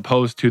there, as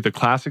opposed to the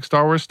classic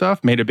Star Wars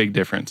stuff, made a big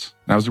difference.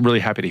 And I was really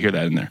happy to hear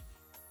that in there.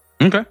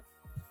 Okay.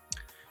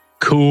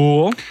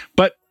 Cool.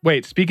 But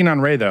wait, speaking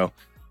on Rey though,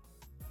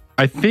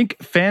 I think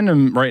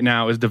fandom right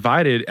now is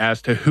divided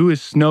as to who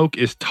Snoke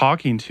is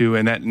talking to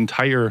in that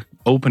entire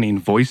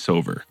opening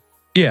voiceover.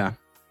 Yeah.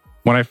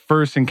 When I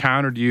first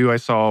encountered you, I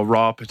saw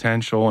raw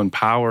potential and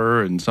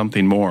power and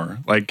something more.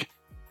 Like,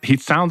 he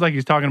sounds like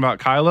he's talking about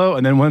Kylo,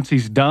 and then once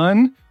he's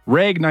done,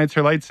 Rey ignites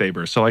her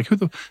lightsaber. So, like,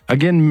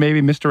 again,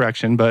 maybe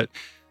misdirection, but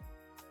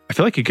I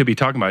feel like he could be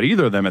talking about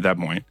either of them at that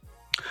point.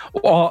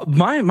 Well,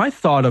 my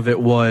thought of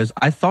it was,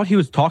 I thought he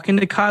was talking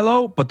to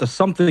Kylo, but the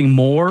something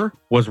more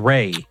was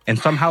Rey, and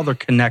somehow they're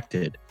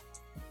connected.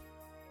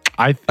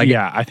 I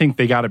think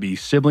they got to be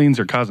siblings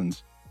or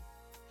cousins.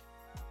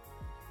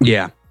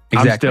 Yeah,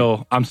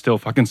 exactly. I'm still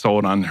fucking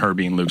sold on her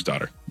being Luke's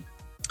daughter.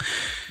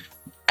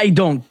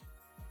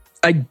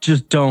 I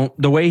just don't.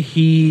 The way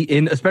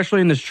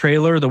especially in this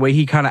trailer, the way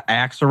he kind of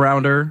acts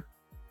around her,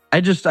 I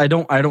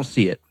don't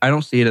see it. I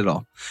don't see it at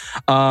all.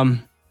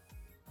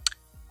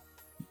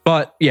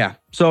 But yeah,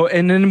 so,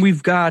 and then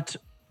we've got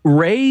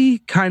Rey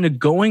kind of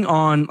going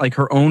on like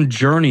her own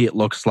journey, it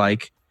looks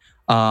like,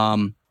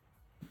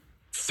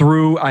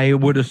 through, I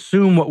would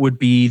assume, what would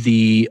be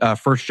the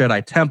First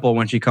Jedi Temple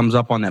when she comes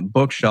up on that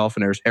bookshelf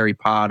and there's Harry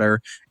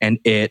Potter and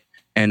It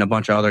and a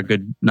bunch of other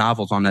good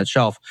novels on that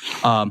shelf.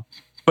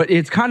 But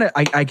it's kind of,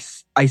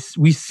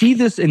 we see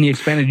this in the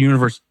expanded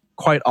universe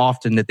quite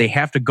often, that they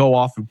have to go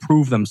off and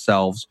prove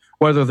themselves,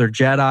 whether they're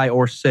Jedi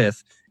or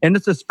Sith. And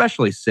it's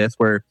especially Sith,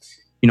 where,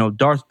 you know,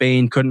 Darth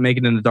Bane couldn't make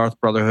it in the Dark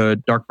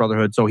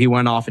Brotherhood, so he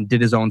went off and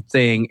did his own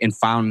thing and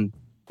found,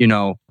 you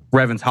know,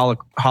 Revan's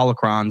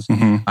holocrons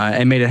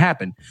and made it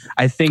happen.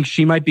 I think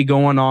she might be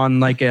going on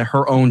like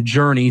her own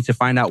journey to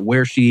find out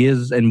where she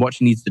is and what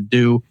she needs to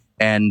do,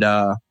 and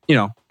you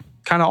know,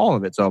 kind of all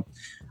of it. So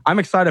I'm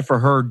excited for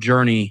her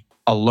journey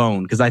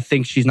alone, because I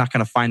think she's not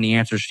going to find the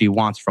answers she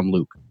wants from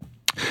Luke.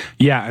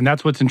 Yeah, and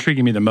that's what's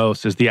intriguing me the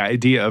most, is the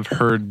idea of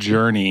her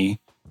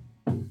journey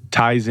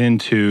ties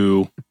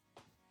into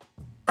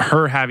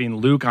her having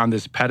Luke on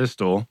this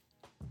pedestal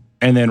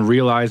and then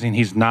realizing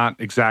he's not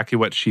exactly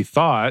what she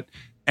thought,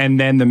 and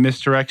then the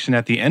misdirection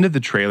at the end of the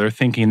trailer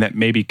thinking that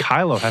maybe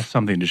Kylo has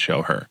something to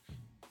show her.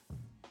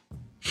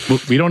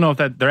 We don't know if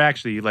that they're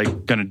actually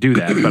like going to do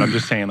that, but I'm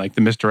just saying, like,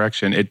 the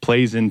misdirection, it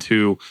plays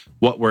into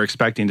what we're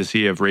expecting to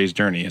see of Rey's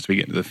journey as we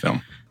get into the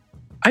film.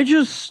 She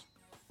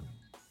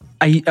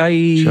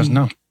doesn't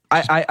know.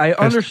 I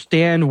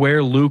understand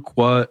where Luke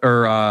was,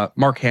 or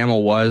Mark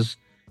Hamill was.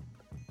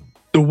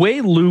 The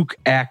way Luke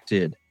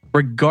acted,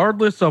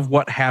 regardless of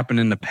what happened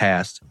in the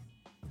past,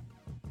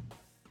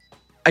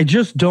 I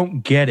just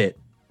don't get it.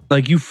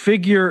 Like, you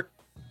figure,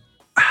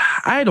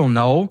 I don't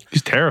know.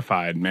 He's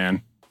terrified,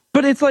 man.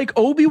 But it's like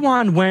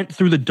Obi-Wan went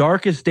through the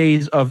darkest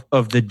days of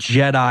the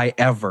Jedi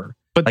ever.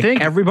 But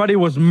like, everybody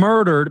was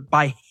murdered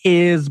by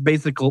his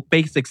basic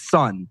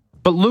son.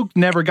 But Luke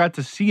never got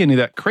to see any of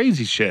that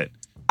crazy shit.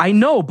 I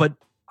know, but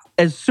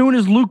as soon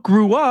as Luke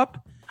grew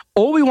up,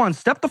 Obi-Wan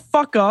stepped the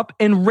fuck up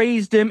and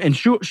raised him and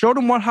showed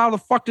him how the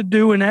fuck to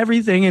do and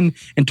everything, and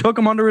took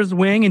him under his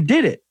wing and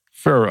did it.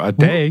 For a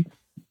day.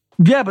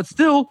 Yeah, but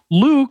still,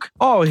 Luke.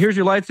 Oh, here's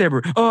your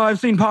lightsaber. Oh, I've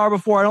seen power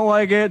before. I don't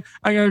like it.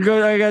 I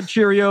got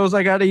Cheerios.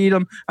 I gotta eat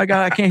them. I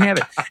can't have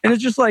it. And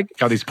it's just like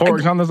got these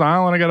porgs on this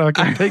island. I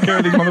gotta take care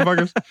of these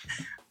motherfuckers.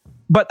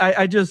 But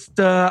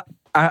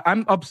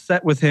I'm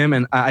upset with him,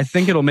 and I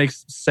think it'll make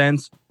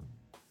sense.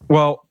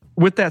 Well,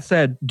 with that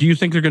said, do you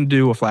think they're going to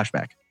do a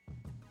flashback?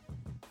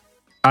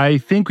 I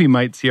think we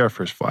might see our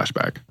first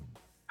flashback.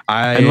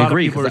 And a lot of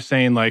people are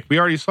saying, like, we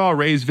already saw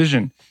Rey's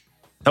vision.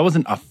 That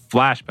wasn't a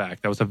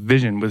flashback. That was a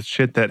vision with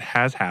shit that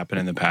has happened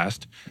in the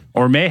past,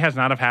 or may has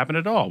not have happened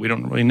at all. We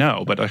don't really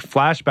know. But a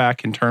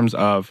flashback in terms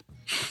of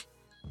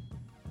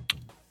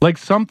like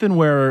something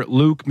where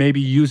Luke maybe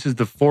uses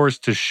the Force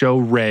to show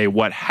Rey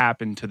what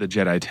happened to the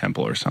Jedi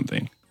Temple or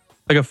something.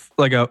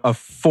 Like a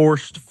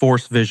forced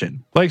Force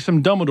vision. Like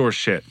some Dumbledore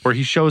shit where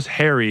he shows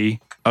Harry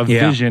a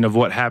vision of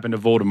what happened to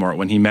Voldemort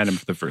when he met him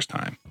for the first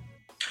time.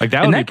 Like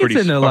that would be pretty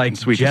into like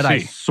sweet Jedi to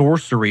see.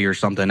 sorcery or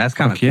something. That's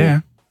kind of cool. Yeah.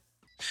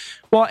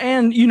 Well,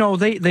 and you know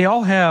they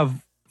all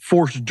have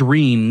Force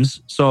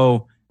dreams.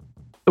 So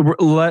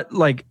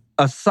like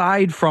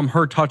aside from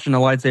her touching a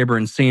lightsaber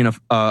and seeing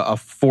a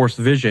Force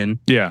vision,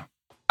 yeah,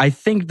 I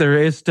think there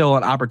is still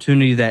an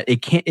opportunity that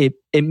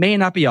it may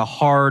not be a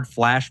hard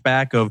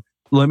flashback of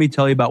let me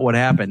tell you about what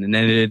happened, and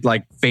then it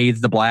like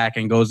fades to black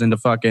and goes into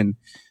fucking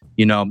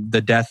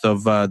the death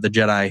of the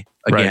Jedi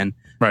again.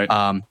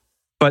 Right.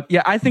 But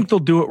yeah, I think they'll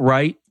do it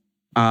right,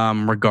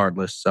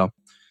 regardless. So.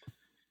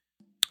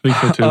 I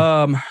think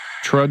so too.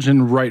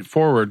 Trudging right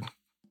forward.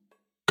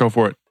 Go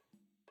for it.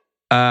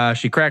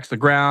 She cracks the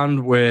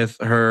ground with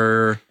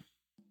her.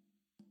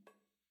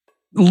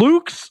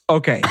 Luke's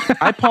okay.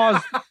 I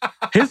paused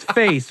his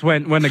face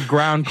when the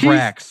ground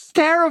cracks. He's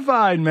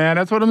terrified, man.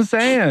 That's what I'm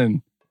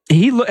saying.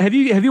 Have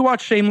you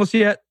watched Shameless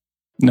yet?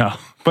 No,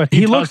 but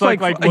he looks like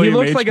William he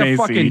looks H. like Macy. a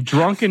fucking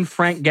drunken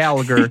Frank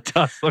Gallagher. He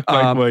does look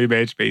like William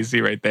H.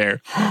 Macy right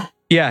there.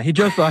 Yeah, he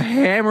just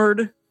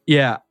hammered.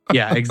 Yeah,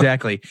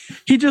 exactly.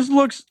 He just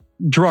looks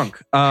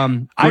drunk.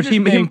 I just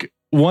think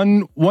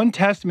one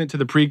testament to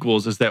the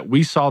prequels is that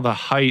we saw the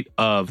height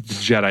of the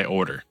Jedi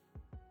Order.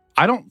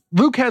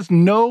 Luke has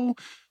no,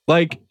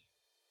 like,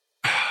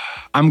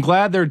 I'm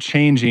glad they're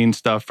changing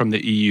stuff from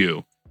the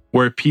EU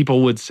where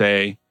people would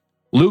say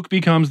Luke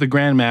becomes the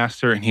Grand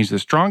Master and he's the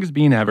strongest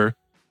being ever.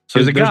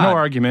 So there's no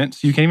argument.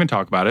 So you can't even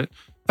talk about it.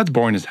 That's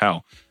boring as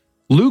hell.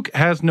 Luke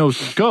has no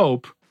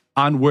scope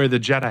on where the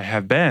Jedi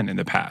have been in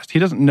the past. He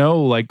doesn't know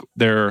like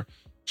their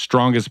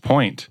strongest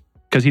point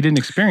because he didn't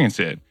experience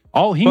it.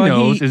 All he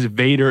knows is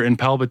Vader and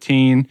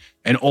Palpatine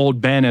and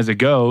old Ben as a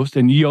ghost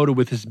and Yoda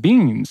with his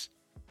beans.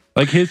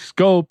 Like his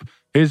scope,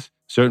 his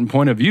certain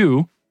point of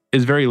view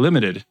is very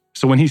limited.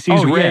 So when he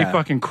sees Rey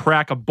fucking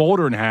crack a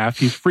boulder in half,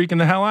 he's freaking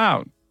the hell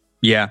out.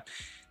 Yeah.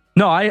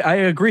 No, I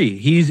agree.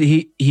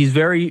 He's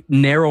very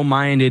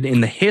narrow-minded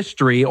in the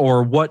history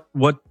or what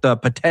the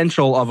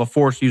potential of a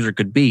Force user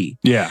could be.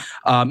 Yeah.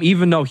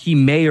 Even though he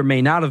may or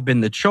may not have been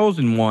the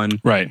chosen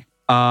one. Right.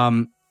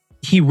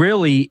 He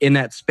really, in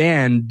that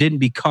span, didn't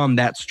become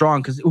that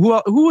strong because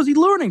who was he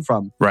learning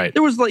from? Right.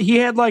 There was he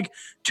had like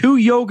 2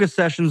 yoga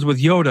sessions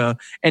with Yoda,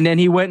 and then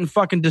he went and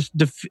fucking just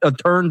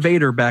turned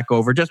Vader back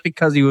over just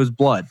because he was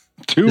blood.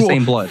 2 the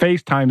same blood.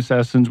 FaceTime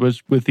sessions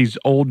with these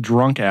old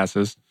drunk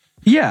asses.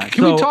 Yeah.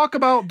 Can we talk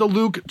about the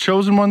Luke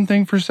Chosen One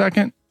thing for a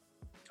second?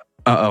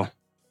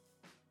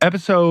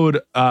 Episode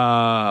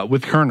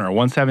with Kerner,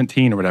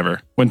 117 or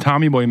whatever, when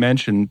Tommy Boy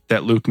mentioned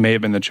that Luke may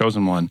have been the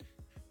Chosen One.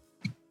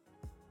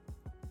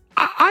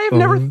 I have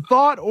never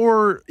thought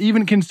or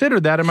even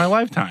considered that in my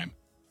lifetime.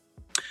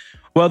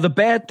 Well, the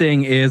bad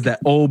thing is that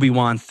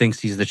Obi-Wan thinks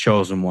he's the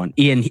Chosen One.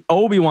 And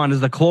Obi-Wan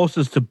is the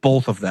closest to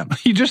both of them.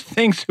 He just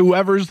thinks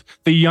whoever's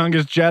the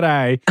youngest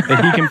Jedi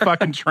that he can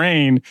fucking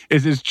train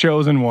is his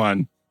Chosen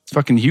One. It's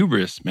fucking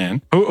hubris,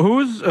 man. Who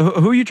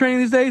are you training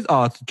these days?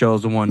 Oh, it's the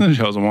Chosen One. The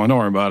Chosen One. Don't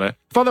worry about it.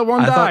 I thought that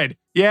one died.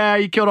 Yeah,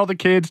 he killed all the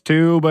kids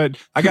too, but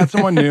I got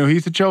someone new.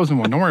 He's the Chosen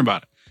One. Don't worry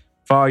about it.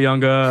 Far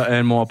younger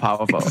and more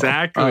powerful.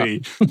 Exactly.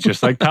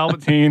 Just like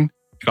Palpatine.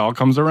 It all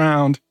comes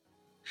around.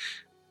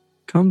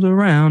 Comes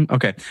around.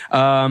 Okay.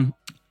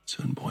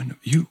 Certain point of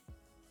view.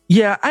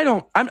 Yeah, I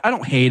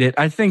don't hate it.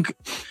 I think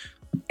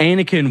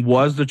Anakin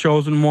was the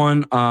Chosen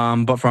One,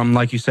 but from,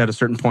 like you said, a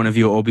certain point of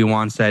view,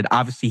 Obi-Wan said,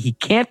 obviously he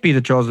can't be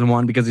the Chosen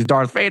One because he's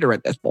Darth Vader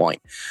at this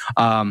point.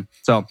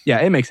 So, yeah,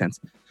 it makes sense.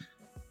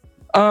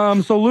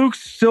 So Luke's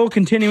still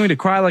continuing to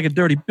cry like a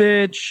dirty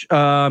bitch.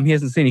 He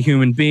hasn't seen a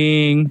human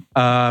being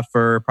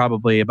for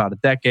probably about a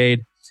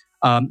decade.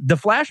 The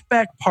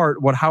flashback part,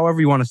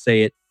 however you want to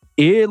say it,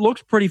 it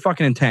looks pretty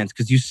fucking intense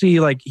because you see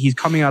like he's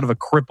coming out of a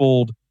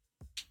crippled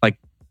like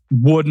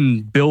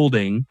wooden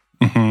building.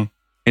 Mm-hmm.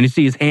 And you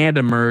see his hand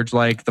emerge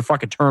like the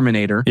fucking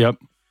Terminator. Yep.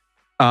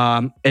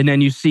 And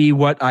then you see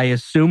what I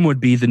assume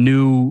would be the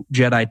new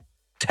Jedi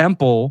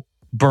Temple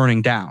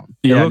burning down.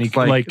 Yeah, it looks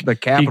like the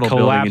Capitol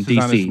building in DC. He collapses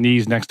on his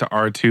knees next to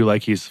R2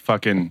 like he's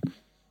fucking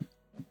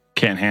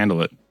can't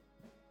handle it,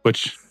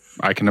 which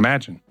I can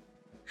imagine.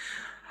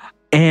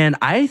 And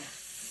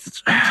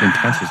it's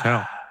intense as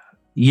hell.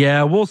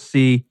 Yeah, we'll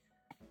see.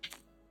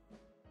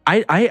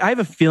 I have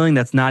a feeling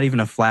that's not even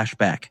a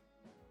flashback.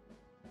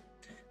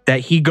 That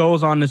he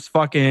goes on this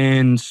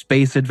fucking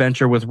space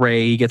adventure with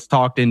Rey, he gets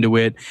talked into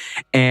it,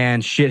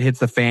 and shit hits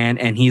the fan,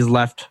 and he's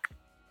left,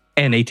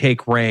 and they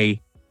take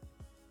Rey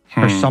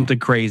or something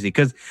crazy.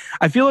 Because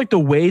I feel like the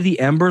way the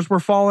embers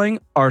were falling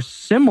are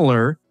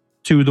similar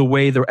to the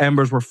way the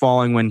embers were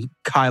falling when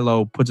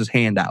Kylo puts his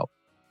hand out.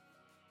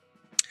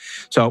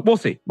 So we'll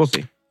see.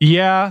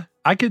 Yeah,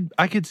 I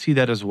could see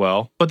that as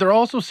well. But they're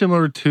also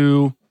similar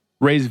to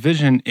Rey's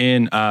vision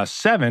in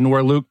 7,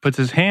 where Luke puts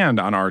his hand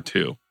on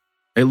R2.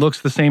 It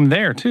looks the same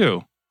there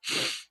too.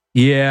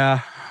 Yeah,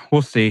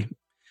 we'll see.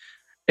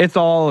 It's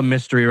all a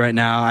mystery right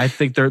now. I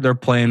think they're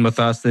playing with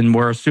us, and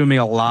we're assuming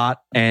a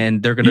lot,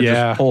 and they're gonna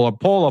just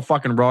pull a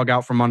fucking rug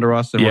out from under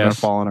us, and we're gonna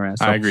fall on our ass.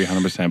 So. I agree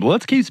 100%. But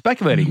let's keep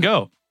speculating.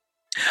 Go.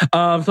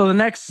 So the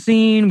next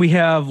scene, we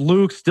have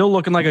Luke still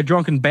looking like a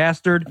drunken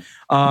bastard.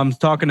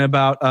 Talking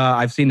about,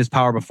 I've seen this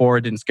power before.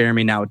 It didn't scare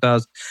me. Now it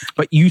does.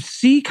 But you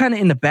see kind of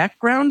in the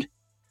background,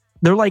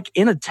 they're like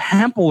in a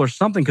temple or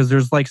something because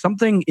there's like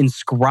something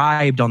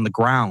inscribed on the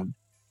ground.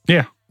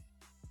 Yeah.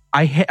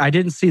 I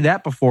didn't see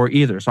that before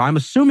either. So I'm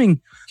assuming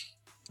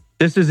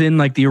this is in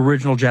like the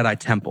original Jedi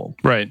temple.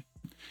 Right.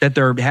 That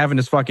they're having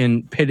this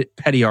fucking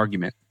petty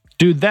argument.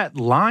 Dude, that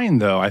line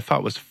though, I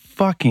thought was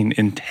fucking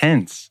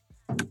intense.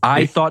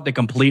 I thought the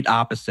complete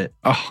opposite.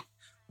 Oh,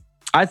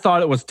 I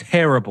thought it was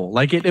terrible.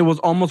 Like it was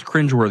almost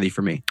cringeworthy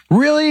for me.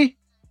 Really?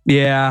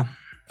 Yeah.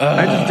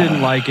 I just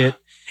didn't like it.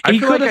 I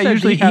feel like I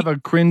usually have a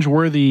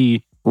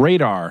cringeworthy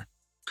radar,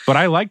 but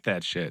I like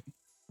that shit.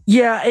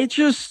 Yeah, it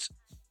just...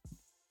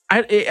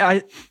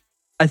 I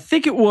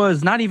think it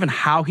was not even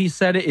how he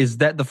said it, is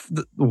that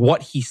the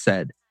what he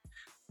said.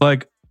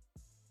 Like,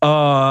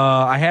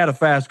 I had a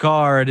fast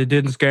car and it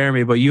didn't scare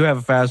me, but you have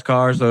a fast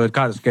car, so it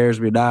kind of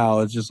scares me now.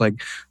 It's just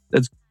like,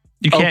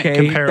 you can't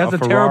compare that's a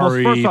terrible.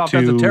 First off,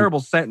 that's a terrible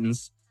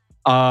sentence.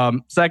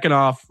 Second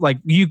off, like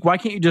why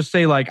can't you just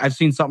say like I've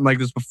seen something like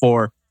this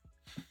before?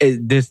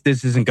 This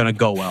isn't gonna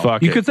go well.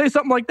 You could say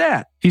something like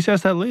that. He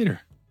says that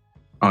later.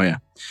 Oh yeah.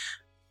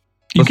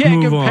 You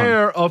can't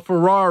compare a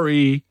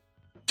Ferrari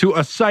to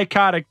a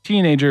psychotic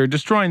teenager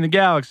destroying the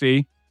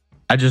galaxy.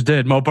 I just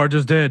did. Mopar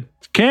just did.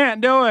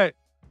 Can't do it.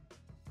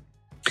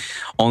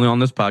 Only on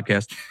this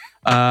podcast.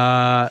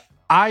 I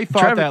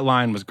thought that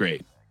line was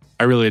great.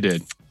 I really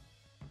did.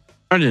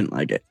 I didn't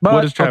like it. But,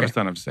 what does Travis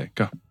Dunn have to say?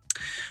 Go.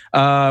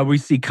 We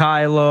see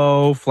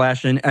Kylo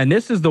flashing, and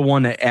this is the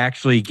one that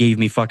actually gave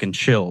me fucking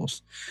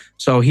chills.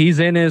 So he's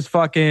in his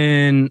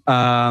fucking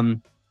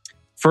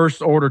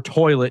first order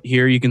toilet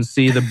here. You can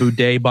see the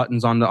bidet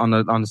buttons on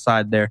the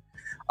side there.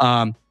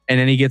 And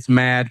then he gets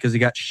mad because he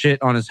got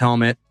shit on his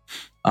helmet,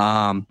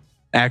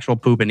 actual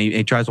poop, and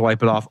he tries to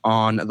wipe it off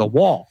on the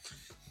wall.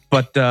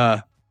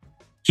 But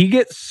he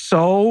gets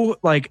so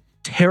like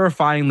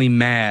terrifyingly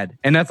mad,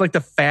 and that's like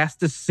the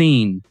fastest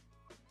scene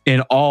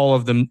in all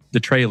of the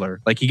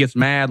trailer. Like he gets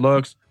mad,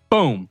 looks,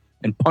 boom,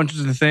 and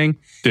punches the thing.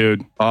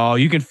 Dude. Oh,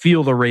 you can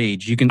feel the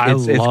rage. You can. I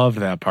love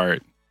that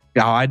part.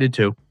 Yeah, I did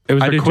too. It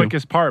was the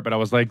quickest part, but I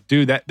was like,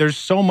 dude, there's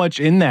so much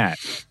in that.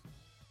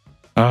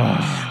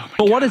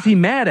 But what is he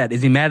mad at?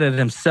 Is he mad at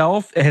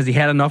himself? Has he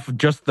had enough of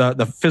just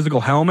the physical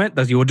helmet?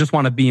 Does he just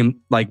want to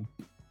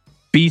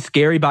be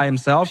scary by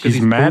himself? Because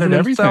he's mad at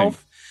everything.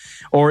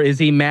 Or is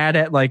he mad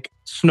at like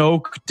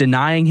Snoke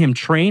denying him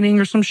training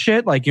or some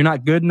shit? Like, you're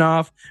not good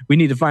enough. We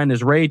need to find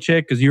this Rey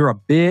chick because you're a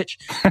bitch.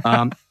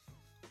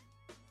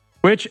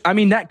 Which, I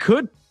mean, that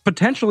could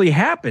potentially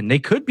happen. They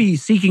could be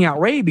seeking out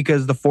Rey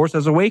because the Force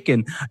has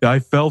awakened. I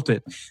felt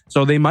it.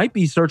 So they might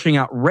be searching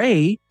out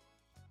Rey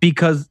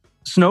because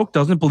Snoke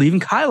doesn't believe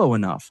in Kylo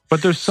enough.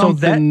 But there's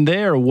something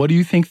there. What do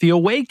you think the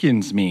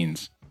awakens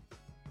means?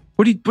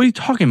 What are you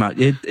talking about?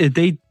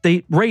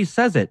 Rey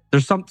says it.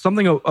 There's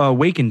something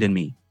awakened in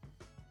me.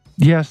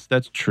 Yes,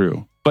 that's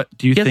true. But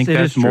do you think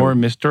that's more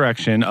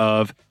misdirection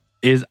of,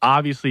 is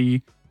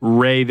obviously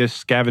Rey, this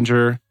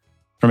scavenger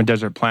from a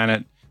desert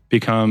planet,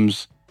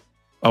 becomes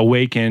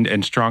awakened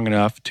and strong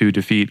enough to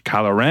defeat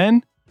Kylo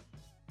Ren?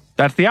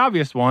 That's the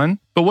obvious one.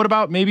 But what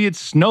about maybe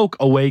it's Snoke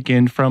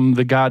awakened from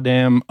the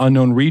goddamn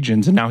unknown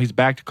regions and now he's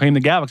back to claim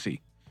the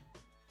galaxy?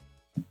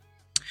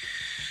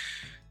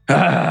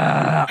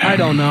 I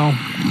don't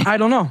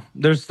know.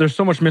 There's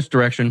so much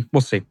misdirection.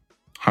 We'll see.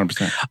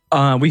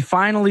 100%. We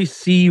finally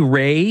see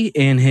Rey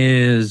in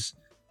his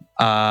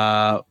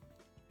TIE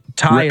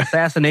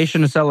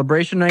assassination and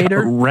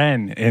celebrationator.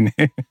 Ren in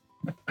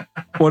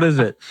what is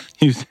it?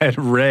 You said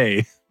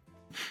Rey.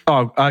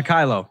 Oh,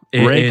 Kylo.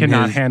 Rey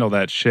cannot handle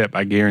that ship.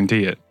 I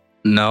guarantee it.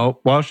 No.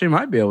 Well, she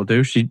might be able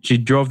to. She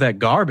drove that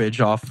garbage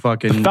off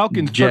fucking the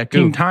Falcon's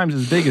 13 times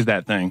as big as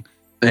that thing.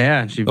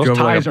 Yeah, she those drove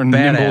ties like are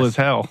nimble as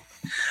hell.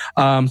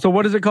 So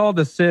what is it called?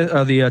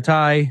 The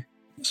TIE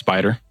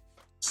Spider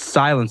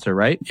Silencer,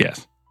 right?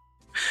 Yes.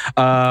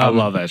 I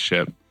love that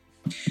ship.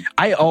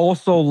 I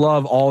also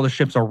love all the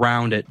ships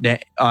around it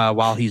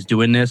while he's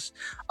doing this.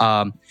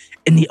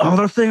 And the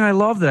other thing I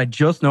love that I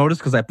just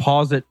noticed because I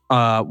paused it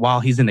while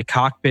he's in the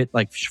cockpit,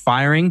 like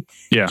firing.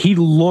 Yeah. He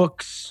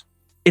looks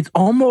it's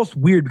almost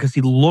weird because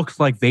he looks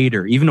like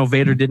Vader, even though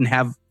Vader didn't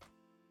have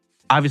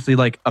obviously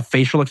like a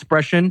facial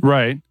expression.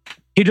 Right.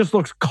 He just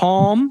looks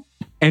calm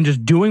and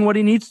just doing what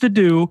he needs to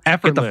do.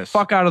 Effortless. Get the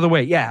fuck out of the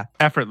way. Yeah.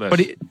 Effortless.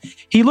 But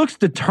he looks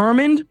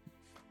determined,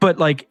 but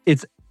like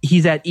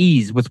he's at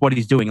ease with what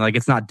he's doing. Like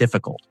it's not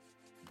difficult.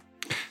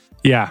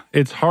 Yeah.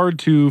 It's hard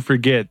to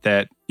forget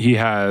that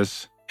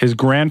his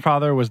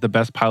grandfather was the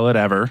best pilot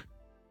ever.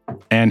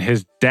 And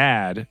his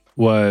dad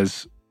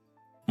was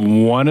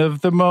one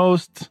of the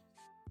most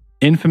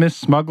infamous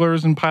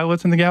smugglers and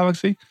pilots in the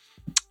galaxy.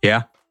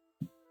 Yeah.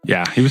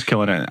 Yeah, he was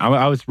killing it.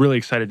 I was really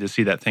excited to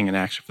see that thing in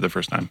action for the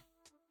first time.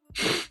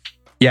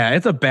 Yeah,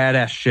 it's a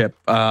badass ship.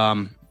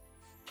 And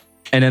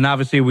then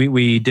obviously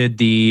we did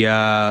the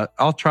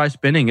I'll try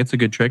spinning. It's a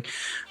good trick.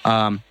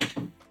 And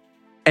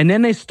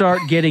then they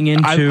start getting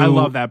into... I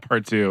love that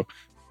part too.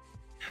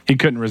 He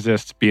couldn't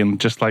resist being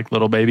just like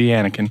little baby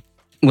Anakin.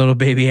 Little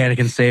baby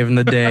Anakin saving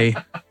the day.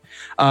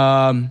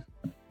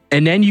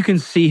 And then you can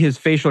see his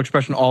facial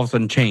expression all of a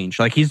sudden change.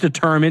 Like he's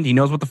determined. He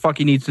knows what the fuck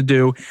he needs to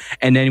do.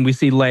 And then we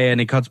see Leia and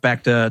it cuts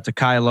back to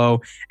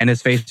Kylo and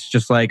his face is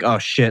just like, oh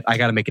shit, I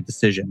got to make a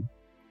decision.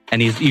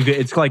 And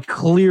it's like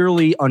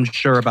clearly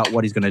unsure about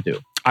what he's going to do.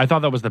 I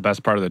thought that was the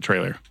best part of the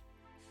trailer.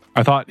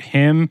 I thought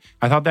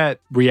that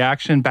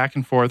reaction back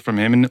and forth from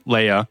him and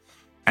Leia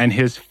and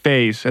his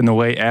face and the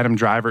way Adam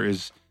Driver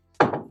is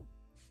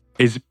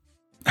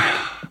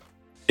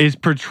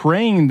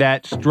portraying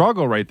that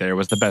struggle right there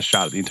was the best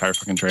shot of the entire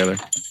fucking trailer.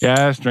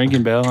 Yes,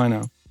 drinking Bill, I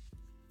know.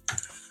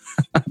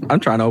 I'm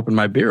trying to open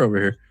my beer over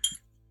here.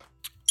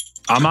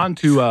 I'm on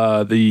to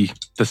the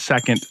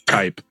second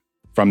type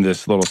from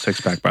this little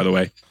 6-pack, by the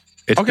way.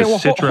 It's okay, the well,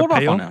 Citra hold off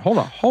Pale. on that. Hold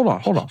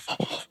on.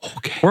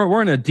 Okay.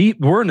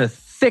 We're in a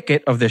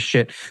thicket of this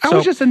shit. I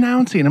was just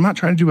announcing. I'm not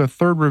trying to do a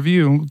third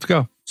review. Let's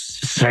go.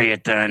 Say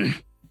it then.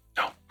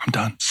 No, I'm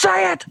done.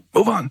 Say it.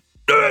 Move on.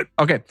 Do it.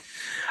 Okay.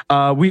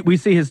 We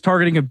see his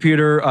targeting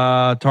computer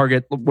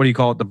target, what do you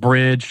call it? The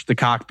bridge, the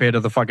cockpit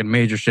of the fucking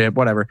major ship,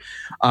 whatever.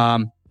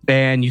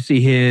 And you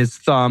see his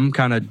thumb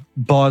kind of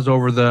buzz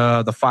over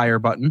the fire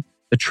button,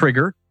 the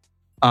trigger.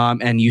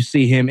 And you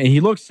see him, and he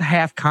looks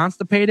half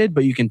constipated,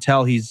 but you can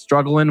tell he's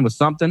struggling with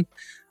something.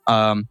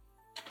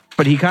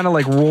 But he kind of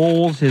like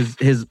rolls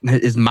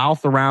his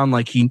mouth around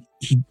like he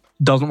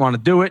doesn't want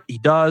to do it. He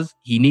does.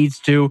 He needs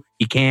to.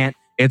 He can't.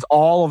 It's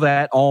all of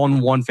that, all in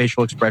one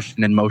facial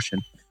expression and motion.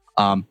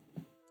 And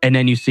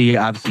then you see,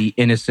 obviously,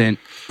 innocent,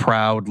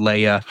 proud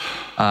Leia,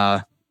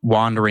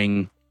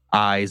 wandering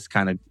eyes,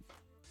 kind of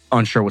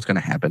unsure what's going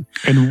to happen.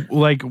 And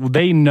like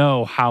they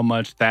know how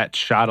much that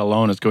shot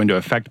alone is going to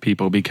affect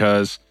people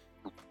because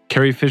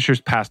Carrie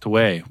Fisher's passed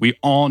away. We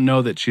all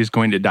know that she's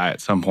going to die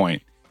at some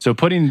point. So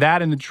putting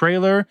that in the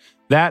trailer,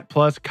 that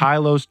plus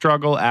Kylo's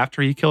struggle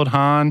after he killed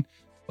Han,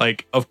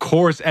 like of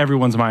course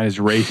everyone's mind is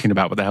racing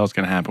about what the hell's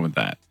going to happen with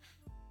that.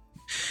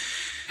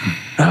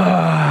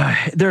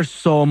 There's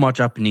so much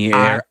up in the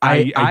air.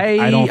 I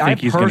don't think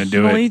he's going to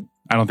do it.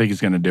 I don't think he's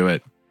going to do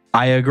it.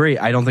 I agree.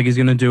 I don't think he's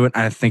going to do it.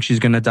 I think she's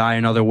going to die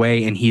another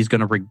way, and he's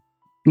going to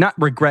not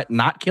regret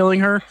not killing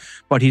her,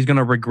 but he's going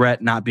to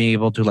regret not being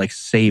able to like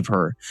save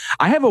her.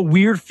 I have a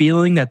weird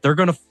feeling that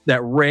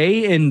that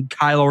Rey and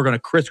Kylo are going to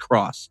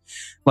crisscross.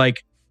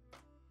 Like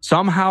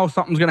somehow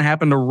something's going to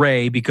happen to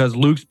Rey because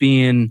Luke's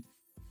being,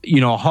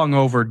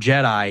 hungover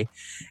Jedi,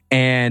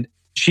 and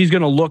she's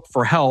going to look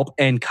for help,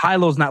 and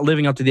Kylo's not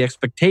living up to the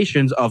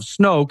expectations of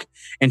Snoke,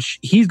 and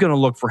he's going to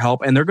look for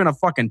help, and they're going to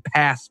fucking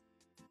pass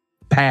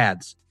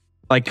paths.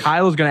 Like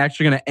Kylo's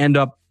going to end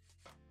up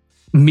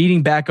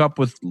meeting back up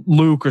with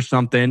Luke or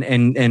something,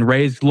 and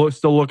Rey's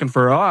still looking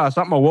for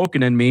something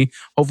awoken in me.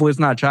 Hopefully it's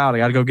not a child. I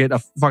got to go get a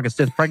fucking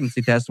Sith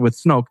pregnancy test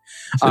with Snoke.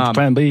 Sith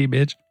Plan B,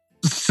 bitch.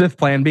 Sith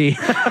Plan B.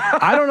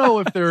 I don't know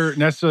if they're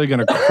necessarily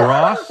going to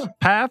cross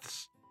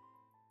paths.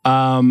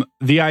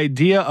 The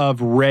idea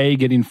of Rey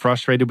getting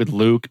frustrated with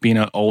Luke being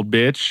an old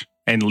bitch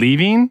and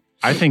leaving,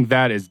 I think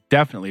that is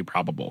definitely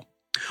probable.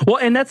 Well,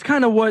 and that's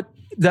kind of what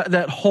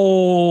that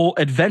whole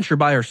adventure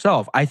by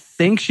herself. I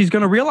think she's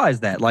going to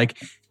realize that. Like,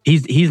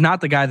 he's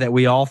not the guy that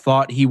we all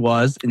thought he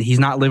was, and he's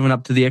not living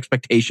up to the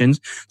expectations.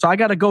 So I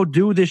got to go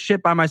do this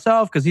shit by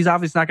myself because he's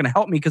obviously not going to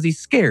help me because he's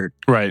scared.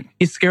 Right.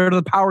 He's scared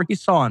of the power he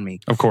saw in me.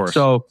 Of course.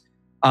 So,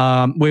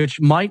 which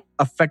might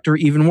affect her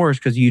even worse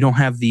because you don't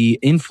have the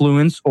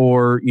influence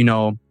or,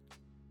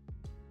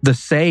 the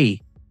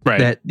say. Right.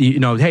 That,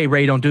 hey,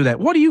 Rey, don't do that.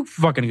 What are you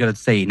fucking going to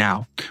say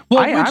now?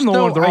 Well, I'm the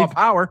one with the raw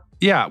power.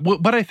 Yeah,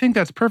 but I think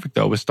that's perfect,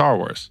 though, with Star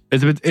Wars.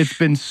 It's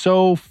been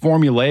so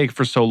formulaic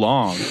for so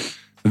long.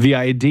 The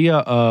idea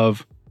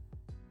of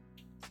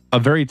a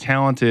very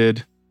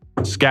talented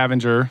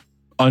scavenger,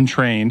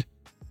 untrained,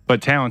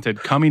 but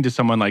talented, coming to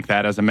someone like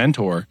that as a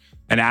mentor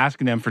and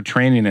asking them for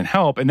training and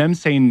help, and them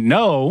saying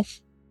no,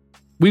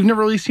 we've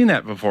never really seen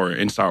that before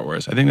in Star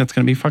Wars. I think that's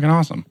going to be fucking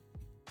awesome.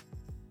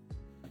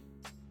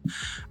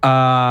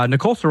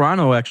 Nicole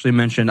Serrano actually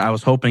mentioned I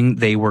was hoping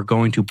they were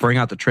going to bring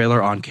out the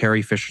trailer on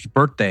Carrie Fisher's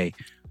birthday.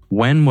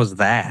 When was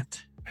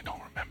that? I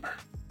don't remember.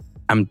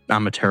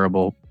 I'm a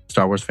terrible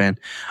Star Wars fan.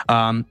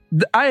 I'm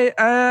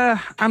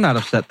not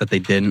upset that they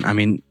didn't. I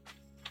mean,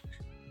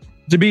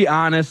 to be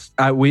honest,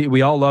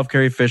 we all love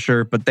Carrie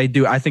Fisher, but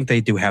I think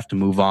they do have to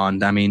move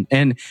on. I mean,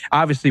 and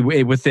obviously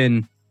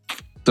within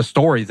the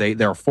story,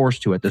 they're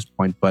forced to at this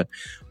point. But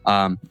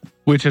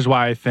which is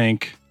why I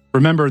think.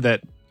 Remember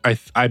that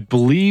I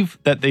believe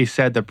that they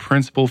said the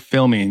principal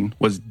filming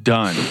was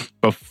done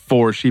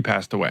before she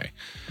passed away.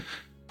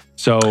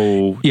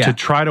 So to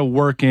try to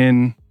work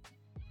in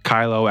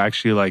Kylo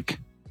actually like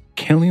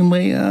killing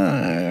Leia,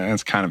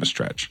 that's kind of a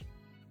stretch.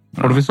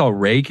 What if it's all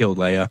Rey killed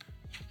Leia?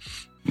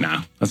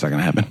 Nah, that's not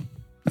gonna happen.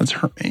 That's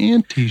her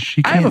auntie.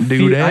 She can't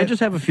do that. I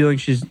just have a feeling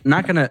she's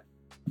not gonna.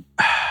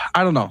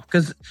 I don't know,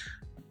 because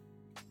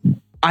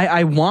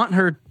I want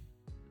her.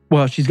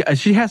 Well,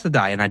 she has to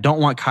die, and I don't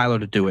want Kylo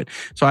to do it.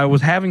 So I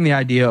was having the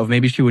idea of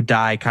maybe she would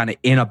die kind of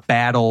in a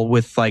battle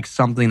with like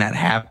something that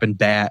happened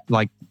bad,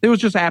 like it was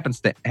just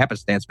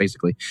happenstance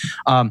basically.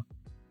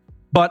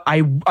 But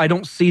I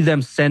don't see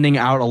them sending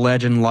out a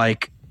legend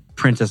like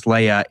Princess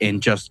Leia in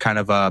just kind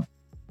of a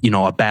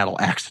battle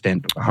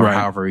accident,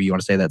 however you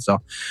want to say that. So,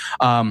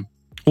 she passed,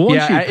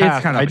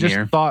 it's kind of I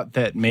just thought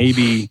that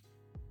maybe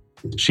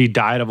she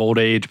died of old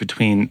age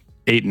between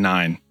 8 and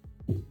 9.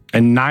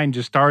 And 9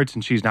 just starts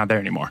and she's not there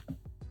anymore.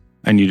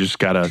 And you just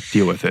got to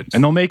deal with it.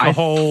 And they'll make a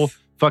whole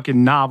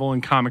fucking novel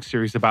and comic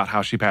series about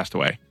how she passed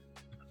away.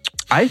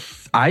 I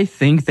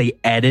think they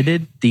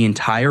edited the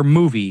entire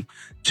movie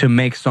to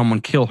make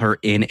someone kill her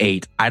in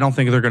 8. I don't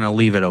think they're going to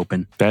leave it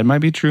open. That might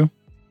be true.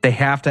 They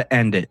have to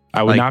end it.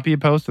 I would not be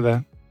opposed to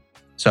that.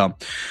 So, all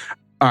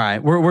right,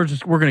 we're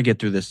going to get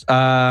through this.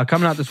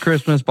 Coming out this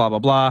Christmas, blah, blah,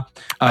 blah.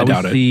 I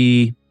doubt it.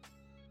 The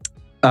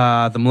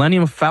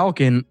Millennium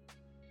Falcon,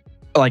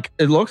 like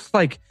it looks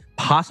like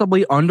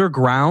possibly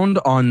underground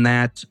on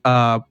that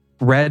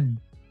red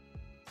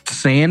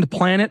sand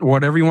planet,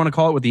 whatever you want to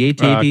call it, with the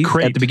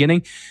ATVs at the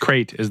beginning.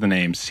 Crate is the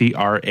name,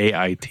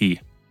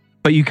 Crait.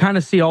 But you kind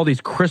of see all these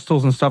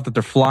crystals and stuff that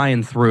they're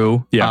flying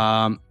through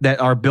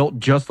that are built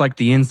just like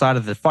the inside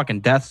of the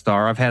fucking Death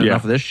Star. I've had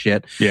enough of this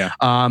shit. Yeah.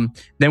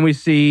 Then we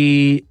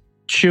see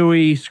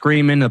Chewie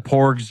screaming, the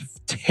Porg's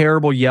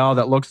terrible yell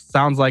that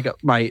sounds like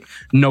my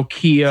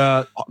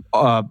Nokia,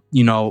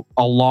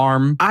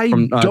 alarm. I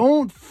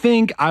don't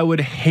think I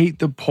would hate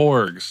the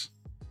Porgs.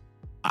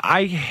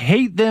 I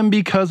hate them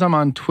because I'm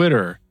on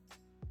Twitter.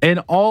 And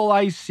all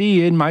I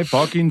see in my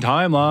fucking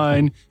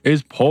timeline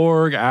is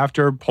Porg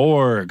after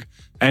Porg.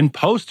 And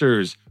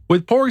posters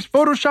with Porgs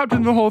photoshopped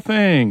in the whole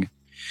thing.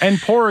 And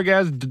Porg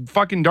as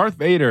fucking Darth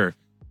Vader.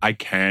 I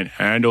can't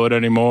handle it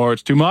anymore.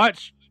 It's too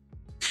much.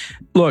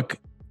 Look,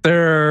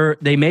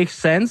 they make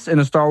sense in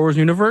the Star Wars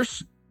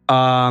universe.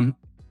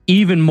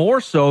 Even more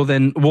so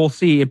than we'll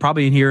see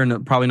probably here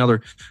in probably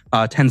another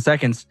 10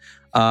 seconds.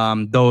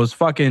 Those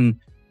fucking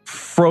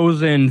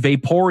frozen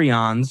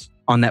Vaporeons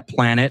on that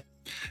planet.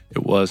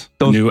 It was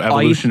those new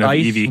evolution of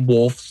ice Eevee.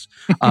 Wolves.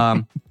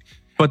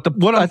 But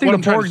I think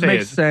the Porgs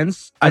make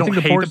sense. I think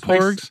the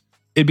Porgs.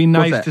 It'd be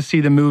nice to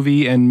see the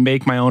movie and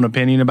make my own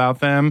opinion about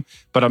them,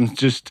 but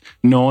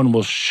no one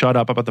will shut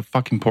up about the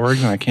fucking Porgs,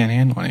 and I can't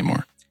handle it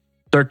anymore.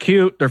 They're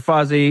cute. They're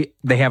fuzzy.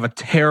 They have a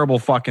terrible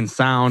fucking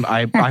sound.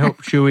 I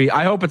hope Chewie.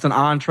 I hope it's an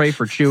entree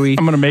for Chewie.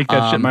 I'm gonna make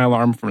that shit my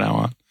alarm from now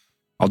on.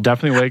 I'll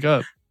definitely wake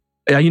up.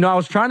 I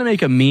was trying to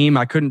make a meme.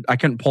 I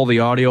couldn't pull the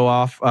audio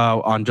off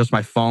on just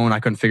my phone. I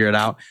couldn't figure it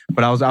out.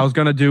 But I was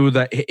gonna do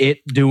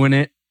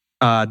doing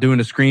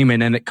the scream,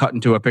 and then it cut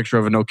into a picture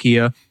of a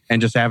Nokia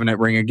and just having it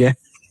ring again.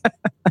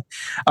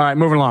 All right,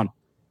 moving along.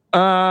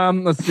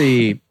 Let's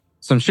see.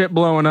 Some shit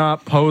blowing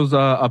up. Poe's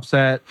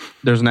upset.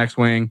 There's an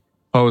X-Wing.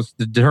 Poe's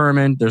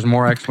determined. There's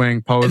more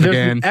X-Wing. Poe's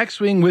again. An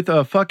X-Wing with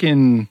a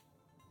fucking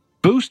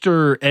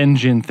booster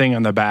engine thing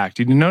on the back.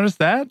 Did you notice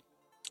that?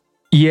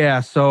 Yeah,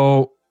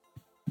 so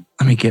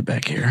let me get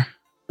back here.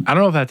 I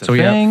don't know if that's a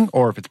thing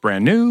or if it's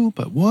brand new,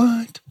 but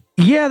what?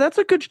 Yeah, that's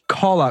a good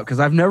call out because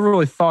I've never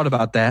really thought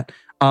about that.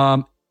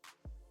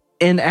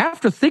 And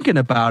after thinking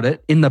about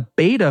it, in the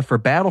beta for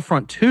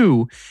Battlefront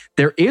 2,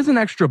 there is an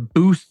extra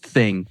boost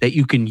thing that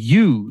you can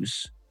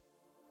use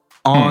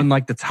on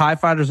like the TIE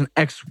Fighters and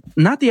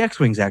not the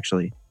X-Wings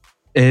actually.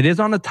 It is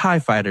on the TIE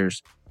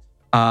Fighters.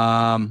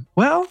 Yeah.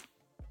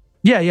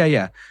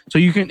 So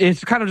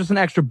it's kind of just an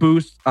extra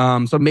boost.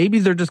 So maybe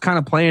they're just kind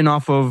of playing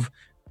off of,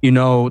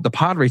 the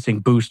pod racing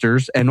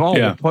boosters and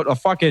we'll put a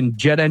fucking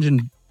jet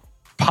engine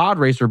pod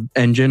racer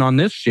engine on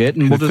this shit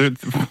and we'll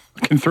just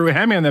throw a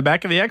Hemi on the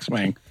back of the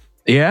X-Wing.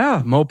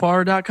 Yeah,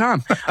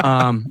 Mopar.com.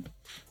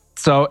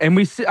 And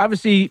we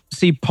obviously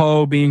see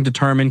Poe being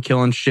determined,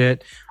 killing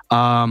shit.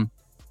 And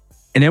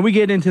then we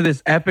get into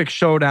this epic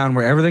showdown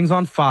where everything's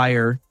on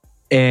fire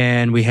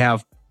and we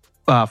have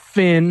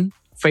Finn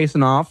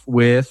facing off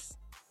with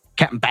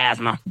Captain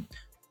Phasma.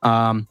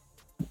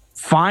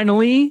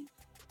 Finally,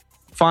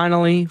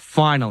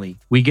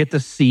 we get to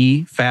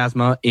see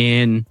Phasma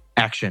in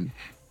action.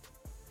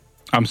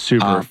 I'm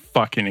super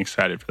fucking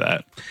excited for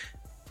that.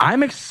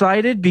 I'm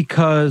excited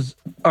because,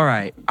 all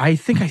right, I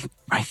think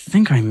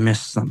I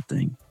missed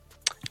something.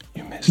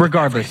 You missed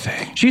regardless,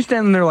 everything. she's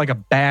standing there like a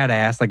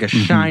badass, like a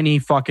shiny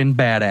fucking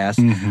badass.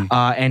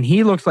 And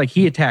he looks like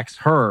he attacks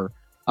her.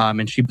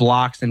 And she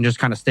blocks and just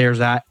kind of stares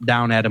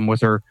down at him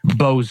with her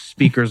Bose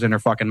speakers in her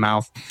fucking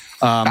mouth.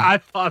 I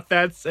thought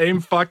that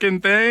same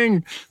fucking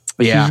thing.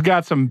 Yeah. She's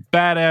got some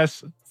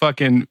badass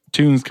fucking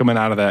tunes coming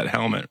out of that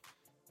helmet.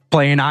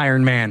 Playing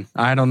Iron Man.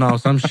 I don't know,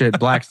 some shit,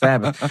 Black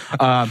Sabbath.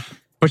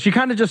 But she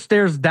kind of just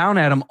stares down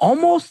at him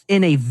almost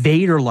in a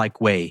Vader-like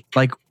way.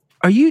 Like,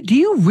 do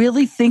you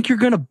really think you're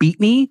going to beat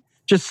me?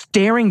 Just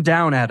staring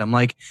down at him.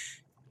 Like,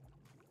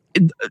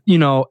 you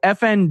know,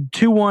 FN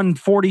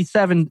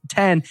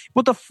 214710.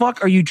 What the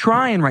fuck are you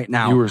trying right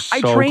now? You were so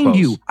I trained close.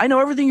 you. I know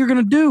everything you're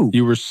going to do.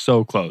 You were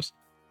so close.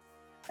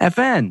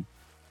 FN.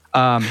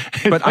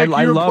 But I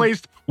love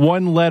replaced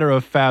one letter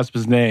of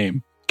Phasma's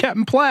name.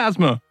 Captain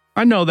Plasma.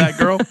 I know that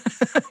girl.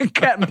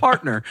 Captain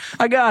Partner.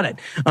 I got it.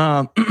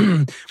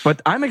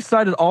 But I'm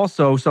excited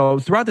also. So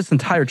throughout this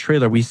entire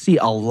trailer, we see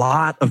a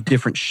lot of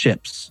different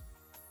ships.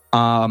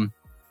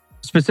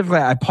 Specifically,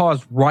 I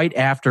paused right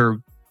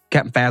after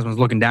Captain Phasma's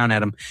looking down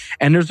at him,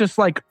 and there's just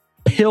like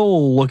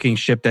pill-looking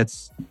ship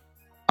that's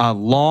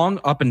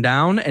long up and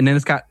down, and then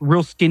it's got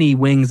real skinny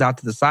wings out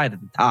to the side at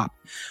the top.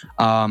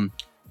 I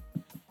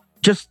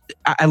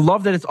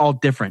love that it's all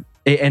different.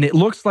 And it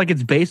looks like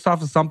it's based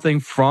off of something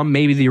from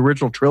maybe the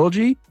original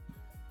trilogy,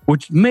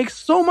 which makes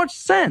so much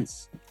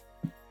sense.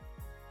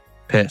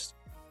 Pissed.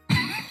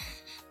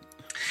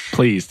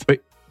 Pleased.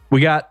 But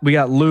we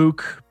got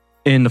Luke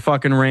in the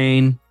fucking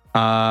rain. We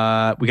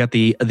got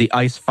the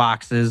ice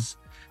foxes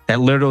that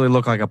literally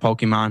look like a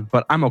Pokemon,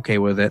 but I'm okay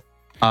with it.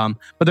 But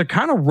they're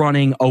kind of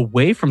running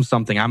away from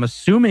something. I'm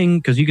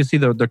assuming, because you can see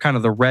they're kind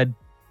of the red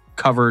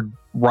covered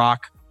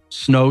rock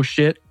snow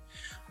shit.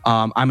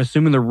 I'm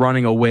assuming they're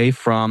running away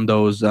from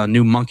those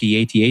new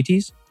monkey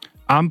AT-ATs.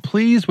 I'm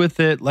pleased with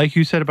it, like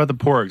you said about the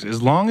Porgs.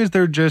 As long as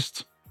they're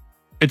just,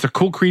 it's a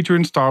cool creature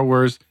in Star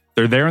Wars.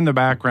 They're there in the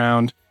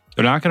background.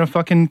 They're not going to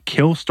fucking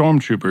kill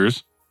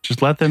stormtroopers.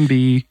 Just let them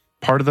be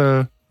part of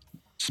the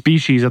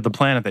species of the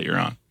planet that you're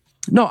on.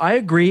 No, I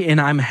agree,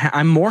 and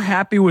I'm more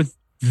happy with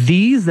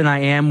these than I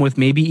am with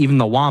maybe even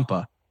the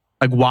Wampa.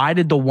 Like, why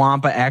did the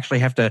Wampa actually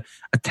have to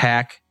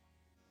attack?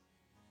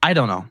 I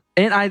don't know.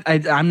 And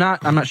I'm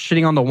not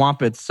shitting on the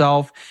Wampa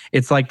itself.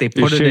 It's like they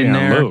put it in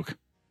there. Luke.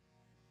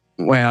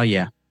 Well,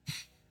 yeah,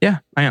 I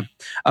am.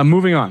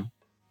 Moving on.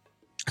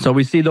 So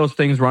we see those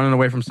things running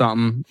away from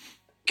something.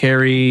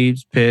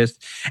 Carrie's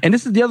pissed, and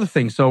this is the other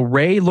thing. So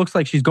Rey looks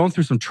like she's going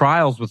through some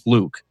trials with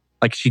Luke.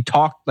 Like she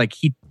talked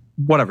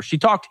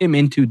him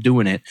into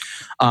doing it.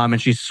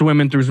 And she's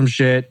swimming through some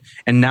shit.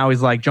 And now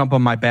he's like, jump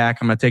on my back.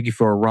 I'm going to take you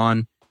for a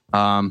run.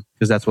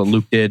 Because that's what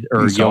Luke did,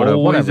 or Yoda.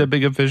 Always a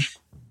bigger fish.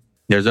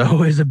 There's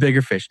always a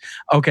bigger fish.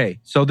 Okay,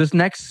 so this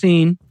next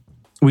scene,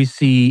 we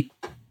see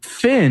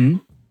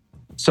Finn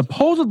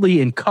supposedly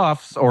in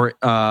cuffs or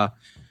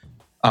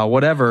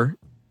whatever,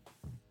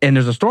 and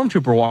there's a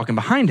stormtrooper walking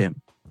behind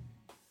him.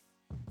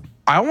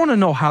 I want to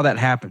know how that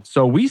happened.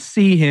 So we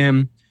see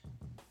him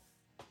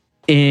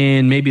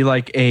in maybe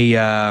like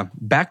a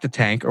back to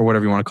tank or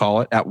whatever you want to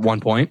call it at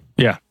one point.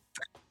 Yeah.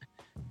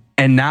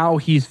 And now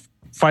he's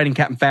fighting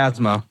Captain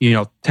Phasma,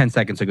 10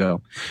 seconds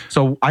ago.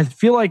 So I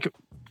feel like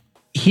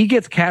he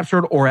gets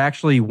captured or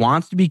actually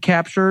wants to be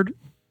captured.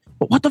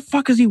 But what the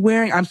fuck is he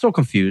wearing? I'm so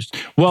confused.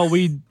 Well,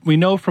 we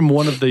know from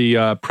one of the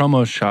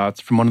promo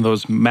shots from one of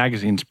those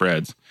magazine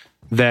spreads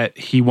that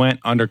he went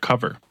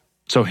undercover.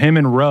 So him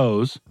and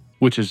Rose,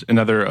 which is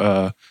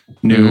another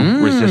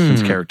new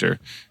Resistance character,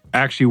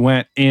 actually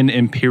went in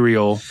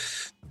Imperial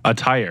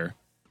attire,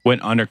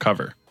 went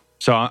undercover.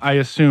 So I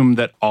assume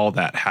that all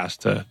that has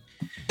to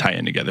tie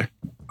in together.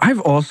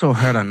 I've also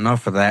heard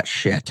enough of that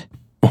shit.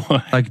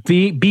 Like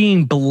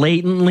being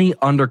blatantly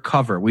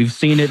undercover. We've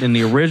seen it in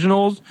the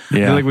originals.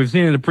 Yeah. Like we've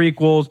seen it in the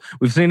prequels.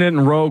 We've seen it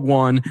in Rogue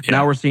One. Yeah.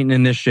 Now we're seeing it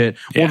in this shit.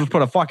 We'll just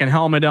put a fucking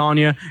helmet on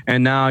you,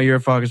 and now you're a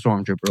fucking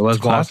stormtrooper.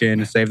 Let's walk in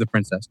and save the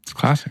princess. It's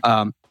classic.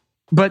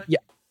 But yeah,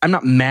 I'm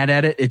not mad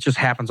at it. It just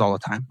happens all the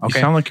time. Okay.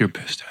 You sound like you're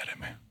pissed at it,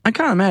 man. I'm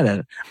kind of mad at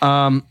it.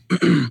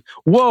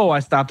 Whoa, I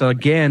stopped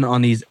again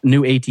on these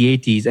new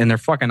AT-ATs, and their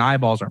fucking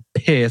eyeballs are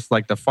pissed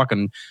like the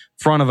fucking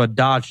front of a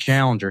Dodge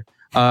Challenger.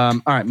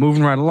 All right,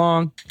 moving right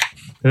along.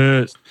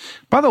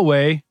 By the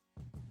way,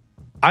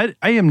 I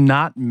am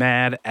not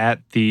mad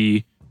at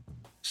the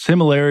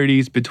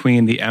similarities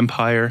between the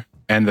Empire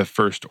and the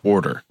First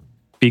Order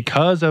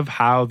because of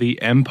how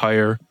the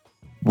Empire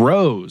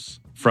rose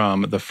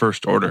from the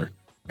First Order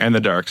and the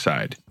dark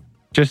side.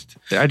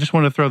 I just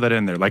want to throw that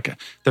in there. Like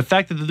the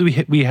fact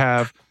that we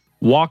have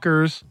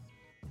walkers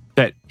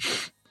that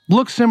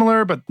look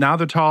similar, but now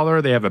they're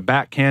taller. They have a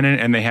back cannon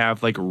and they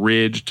have like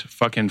ridged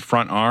fucking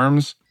front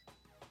arms.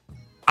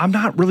 I'm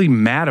not really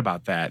mad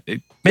about that.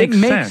 It makes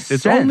sense.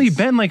 It's only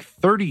been like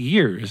 30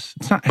 years.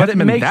 It's not, but it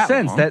makes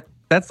sense. Long.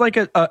 That's like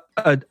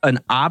an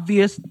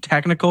obvious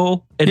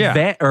technical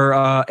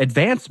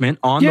advancement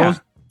on those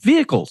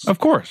vehicles. Of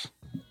course.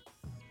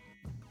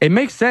 It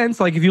makes sense.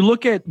 Like if you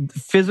look at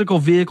physical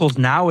vehicles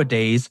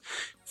nowadays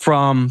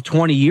from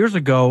 20 years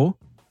ago,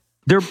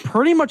 they're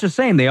pretty much the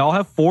same. They all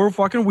have 4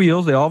 fucking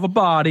wheels. They all have a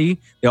body.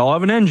 They all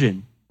have an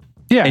engine.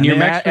 Yeah, and the you're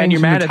mad. And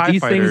you're mad the at TIE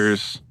these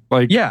fighters, things.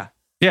 Like, Yeah.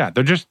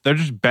 they're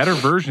just better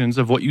versions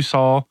of what you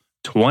saw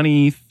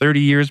 20, 30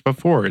 years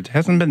before. It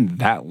hasn't been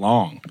that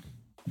long.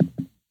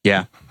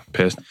 Yeah.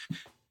 Pissed.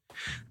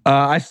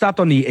 I stopped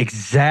on the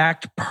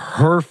exact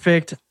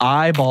perfect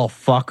eyeball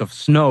fuck of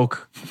Snoke,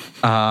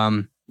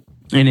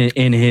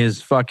 in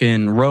his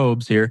fucking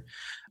robes here.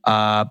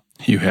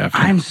 You have.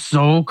 I'm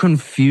so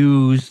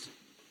confused.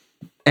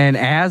 And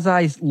as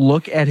I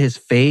look at his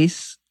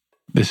face,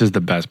 This is the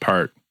best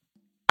part.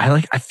 I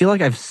feel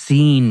like I've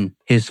seen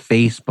his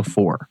face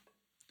before.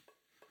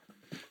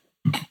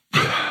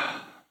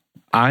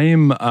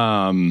 I'm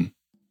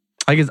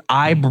Like his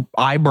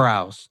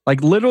eyebrows,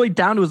 like literally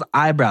down to his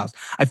eyebrows.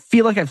 I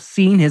feel like I've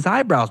seen his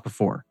eyebrows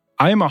before.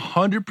 I am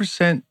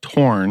 100%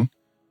 torn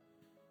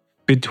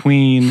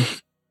between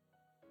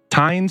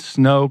tying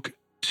Snoke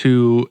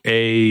to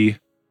a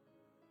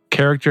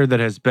character that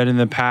has been in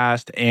the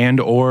past and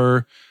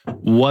or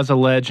was a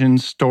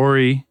legend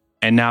story,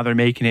 and now they're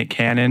making it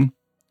canon.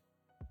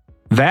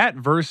 That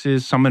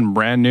versus someone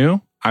brand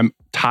new, I'm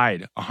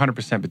tied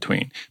 100%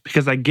 between,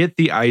 because I get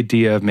the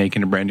idea of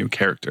making a brand new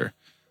character.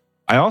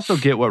 I also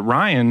get what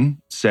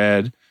Ryan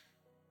said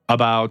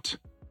about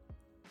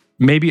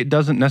maybe it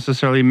doesn't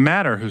necessarily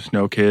matter who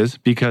Snoke is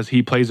because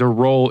he plays a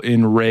role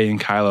in Rey and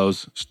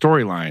Kylo's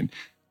storyline.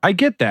 I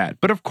get that.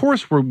 But of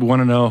course, we want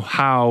to know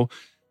how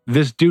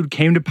this dude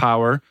came to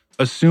power,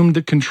 assumed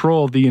the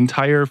control of the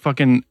entire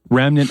fucking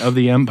remnant of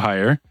the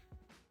Empire.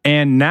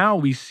 And now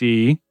we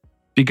see,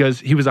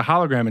 because he was a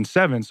hologram in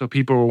 7, so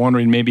people were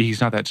wondering maybe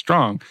he's not that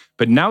strong.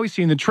 But now we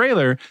see in the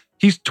trailer,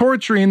 he's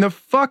torturing the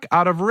fuck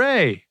out of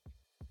Rey.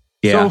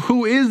 Yeah. So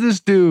who is this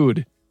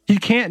dude? He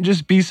can't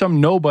just be some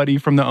nobody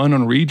from the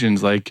unknown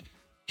regions. Like,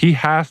 he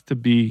has to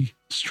be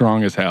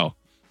strong as hell.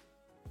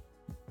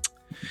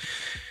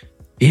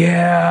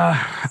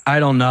 Yeah, I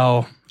don't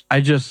know.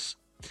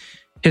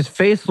 His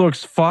face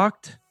looks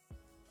fucked.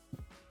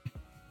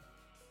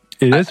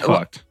 It is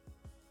fucked.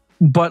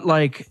 But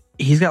like,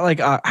 he's got like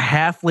a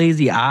half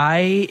lazy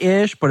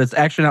eye-ish, but it's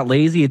actually not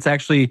lazy. It's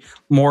actually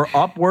more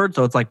upward,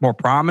 so it's like more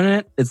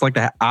prominent. It's like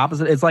the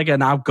opposite. It's like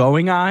an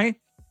outgoing eye.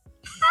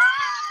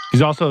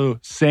 He's also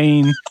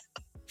saying,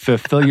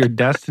 fulfill your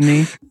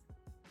destiny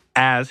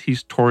as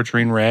he's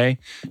torturing Rey.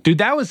 Dude,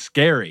 that was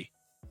scary.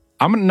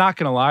 I'm not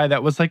going to lie.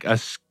 That was like a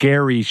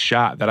scary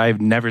shot that I've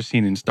never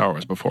seen in Star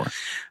Wars before.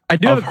 I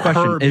do have a Her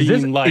question. Is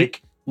this being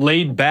like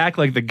laid back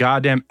like the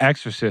goddamn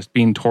Exorcist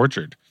being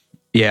tortured?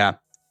 Yeah.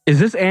 Is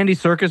this Andy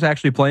Serkis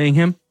actually playing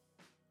him?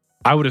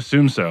 I would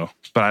assume so,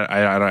 but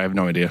I have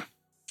no idea.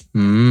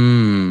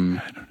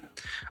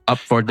 Up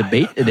for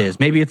debate it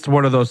is. Maybe it's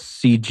one of those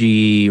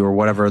CG or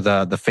whatever,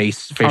 the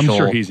facial. I'm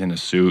sure he's in a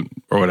suit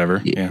or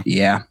whatever. Yeah.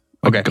 Yeah.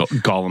 Okay.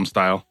 Gollum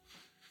style.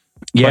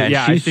 Yeah, But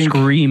yeah, she's I think-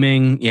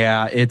 screaming.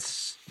 Yeah,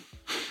 it's...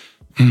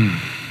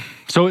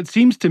 So it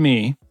seems to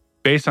me,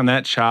 based on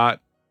that shot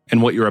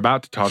and what you're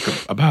about to talk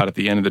about at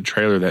the end of the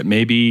trailer, that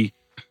maybe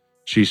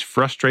she's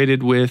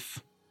frustrated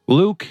with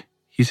Luke.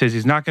 He says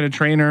he's not going to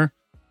train her.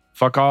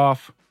 Fuck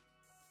off.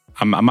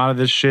 I'm out of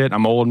this shit.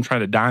 I'm old. I'm trying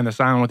to die on this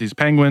island with these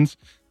penguins.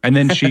 And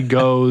then she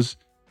goes,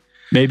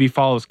 maybe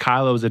follows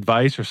Kylo's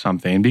advice or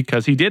something,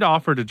 because he did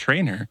offer to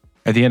train her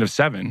at the end of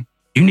 7.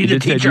 You need He a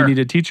did say, teacher. you need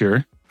a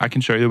teacher. I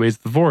can show you the ways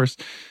of the Force.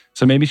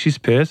 So maybe she's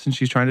pissed and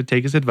she's trying to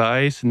take his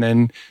advice. And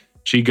then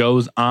she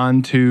goes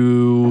on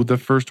to the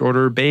First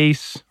Order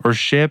base or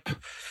ship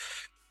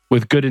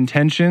with good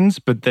intentions.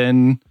 But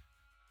then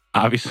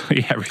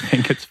obviously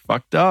everything gets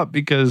fucked up,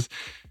 because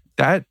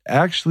that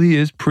actually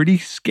is pretty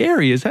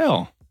scary as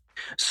hell.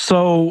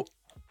 So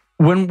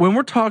when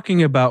we're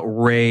talking about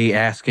Rey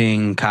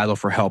asking Kylo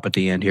for help at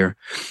the end here,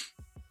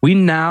 we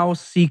now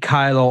see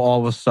Kylo all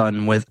of a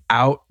sudden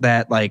without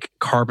that like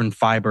carbon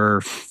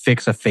fiber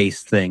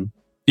fix-a-face thing.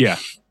 Yeah.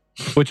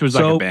 Which was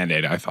like So- a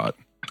Band-Aid, I thought.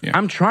 Yeah.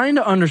 I'm trying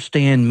to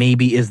understand,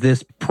 maybe is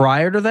this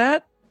prior to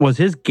that? Was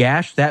his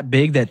gash that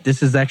big that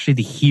this is actually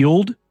the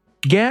healed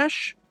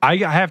gash? I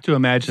have to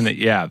imagine that,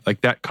 yeah,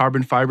 like that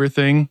carbon fiber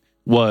thing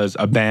was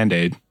a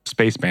Band-Aid,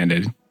 space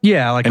Band-Aid.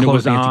 Yeah, like And it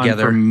was closing it on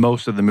together. for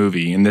most of the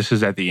movie, and this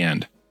is at the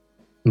end.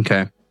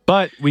 Okay.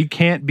 But we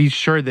can't be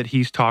sure that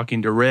he's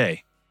talking to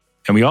Rey.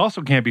 And we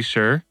also can't be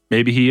sure,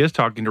 maybe he is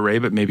talking to Rey,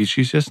 but maybe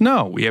she's just,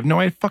 no, we have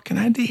no fucking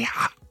idea.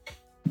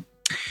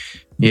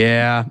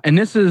 Yeah, and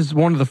this is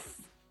one of the...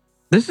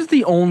 This is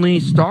the only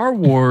Star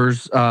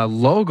Wars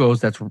logos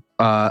that's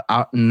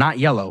out, not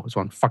yellow, is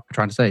what I'm fucking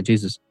trying to say.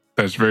 Jesus.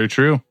 That's very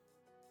true.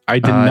 I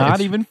did It's-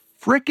 not even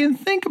freaking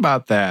think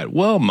about that.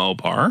 Well,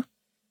 Mopar,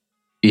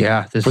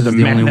 Yeah, this for is the the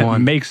man only that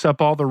one. makes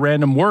up all the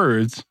random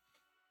words.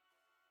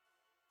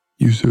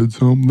 You said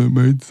something that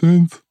made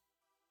sense.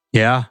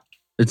 Yeah,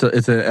 it's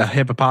a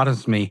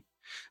hippopotamus me.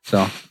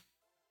 So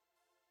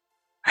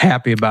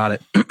happy about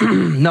it.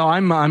 No,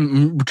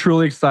 I'm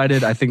truly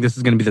excited. I think this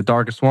is going to be the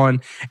darkest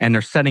one, and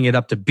they're setting it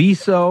up to be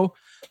so.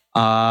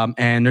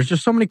 And there's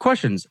just so many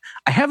questions.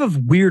 I have a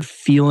weird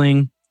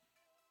feeling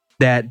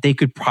that they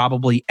could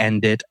probably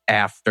end it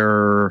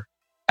after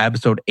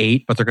episode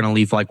 8, but they're going to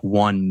leave like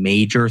one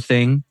major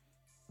thing.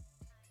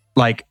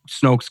 Like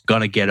Snoke's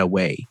going to get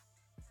away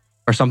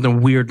or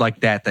something weird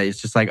like that. That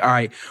it's just like, all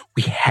right,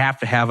 we have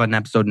to have an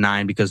episode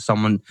 9 because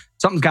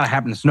something's got to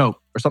happen to Snoke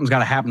or something's got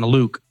to happen to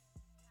Luke.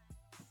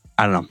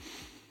 I don't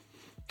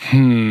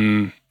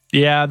know.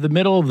 Yeah, the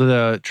middle of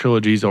the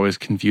trilogy is always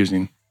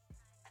confusing.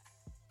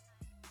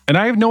 And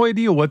I have no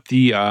idea what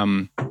the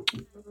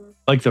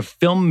like the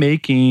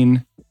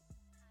filmmaking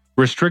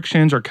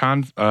restrictions or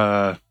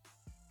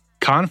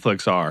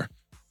conflicts are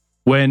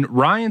when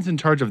Ryan's in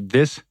charge of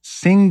this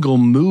single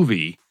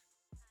movie,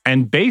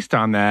 and based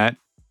on that,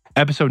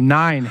 episode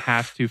 9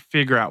 has to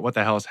figure out what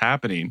the hell is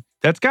happening.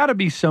 That's got to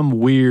be some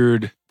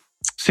weird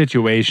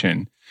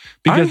situation.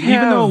 Because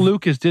even though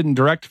Lucas didn't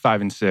direct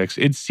 5 and 6,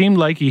 it seemed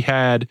like he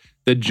had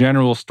the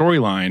general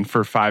storyline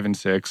for 5 and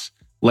 6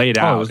 laid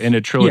out in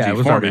a trilogy it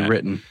was format. already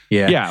written.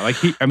 Yeah, like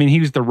he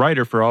was the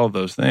writer for all of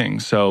those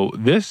things. So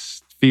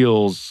this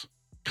feels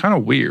kind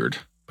of weird,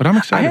 but I'm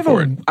excited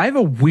for it. I have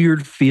a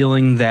weird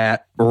feeling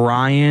that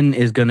Ryan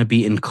is going to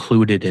be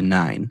included in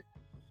 9.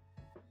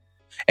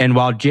 And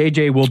while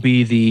JJ will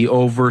be the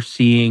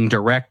overseeing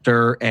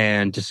director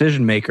and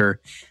decision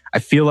maker, I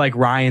feel like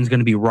Ryan's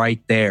going to be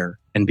right there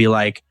and be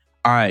like,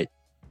 all right,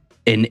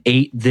 in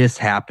 8, this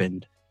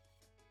happened.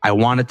 I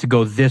want it to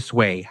go this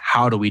way.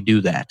 How do we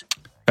do that?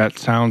 That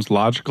sounds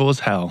logical as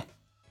hell.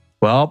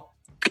 Well,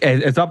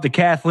 it's up to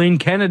Kathleen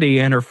Kennedy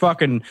and her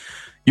fucking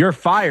 "you're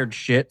fired"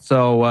 shit.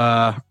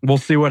 So we'll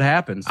see what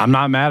happens. I'm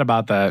not mad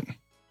about that.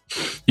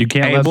 You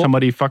can't let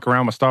somebody fuck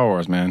around with Star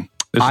Wars, man.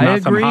 This is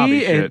not some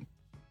hobby shit.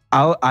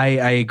 I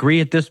agree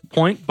at this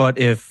point, but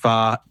if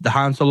the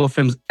Han Solo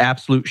film's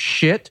absolute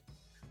shit,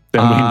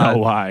 then we know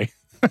why.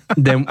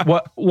 Then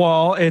what?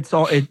 Well,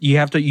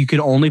 you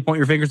can only point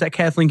your fingers at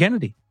Kathleen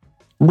Kennedy.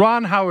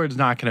 Ron Howard's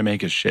not going to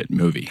make a shit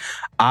movie.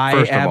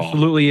 I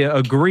absolutely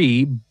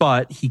agree,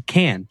 but he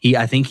can.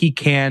 I think he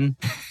can.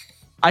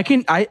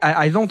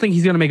 I don't think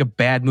he's going to make a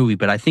bad movie,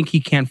 but I think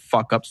he can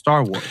fuck up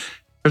Star Wars.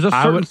 There's a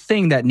certain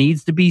thing that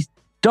needs to be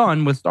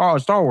done with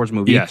Star Wars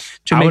movie. Yes,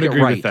 to make I would it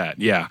agree right. with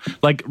that. Yeah,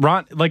 like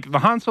the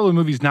Han Solo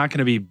movie is not going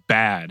to be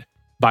bad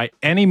by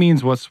any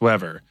means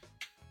whatsoever.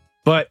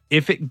 But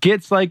if it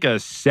gets like a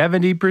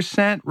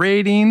 70%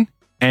 rating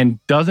and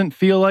doesn't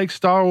feel like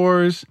Star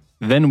Wars,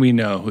 then we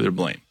know who they're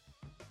blaming.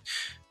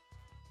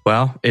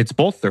 Well, it's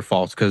both their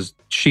faults because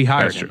she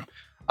hired him.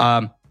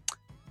 True.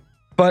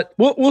 But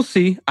we'll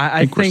see.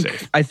 I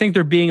think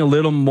they're being a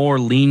little more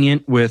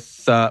lenient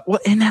with I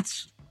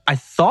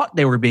thought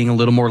they were being a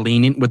little more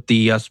lenient with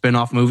the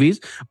spin-off movies.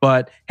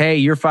 But hey,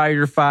 you're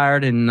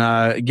fired,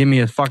 and give me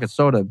a fucking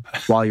soda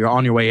while you're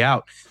on your way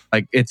out.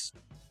 Like it's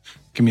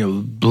give me a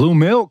blue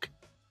milk.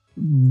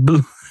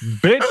 Bitch,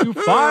 you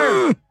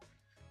fired.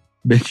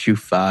 Bitch, you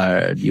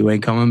fired. You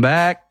ain't coming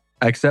back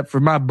except for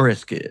my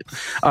brisket.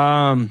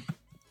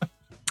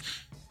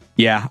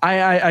 Yeah,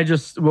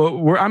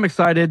 I'm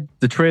excited.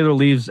 The trailer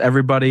leaves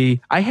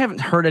everybody. I haven't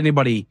heard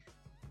anybody,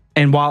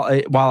 and while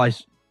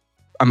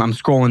I'm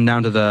scrolling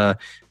down to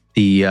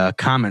the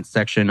comments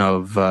section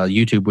of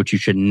YouTube, which you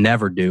should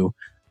never do.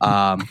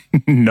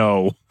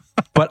 No,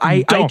 but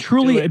I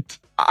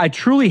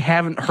truly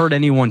haven't heard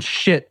anyone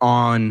shit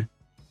on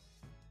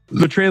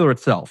the trailer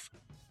itself.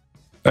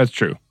 That's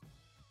true.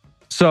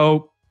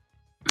 So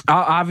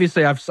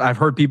obviously, I've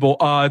heard people.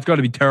 It's going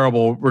to be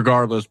terrible,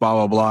 regardless. Blah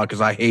blah blah.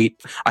 Because I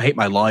hate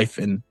my life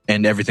and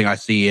everything I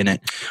see in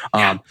it.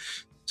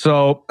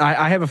 So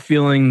I have a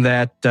feeling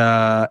that,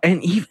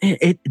 and even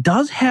it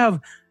does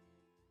have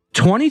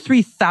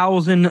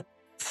 23,000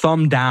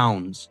 thumbs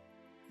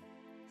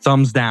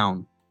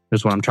down.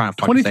 Is what I'm trying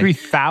to fucking say.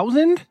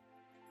 23,000?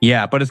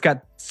 Yeah, but it's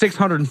got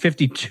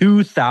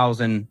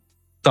 652,000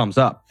 thumbs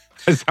up.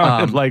 It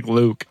sounded like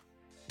Luke.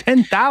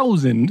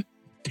 10,000.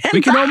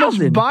 We can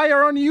almost buy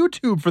our own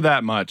YouTube for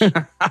that much. We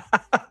don't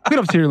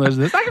have to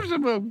listen to this.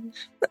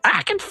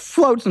 I can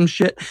float some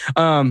shit.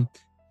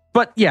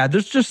 But yeah,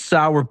 there's just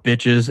sour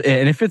bitches,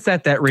 and if it's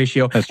at that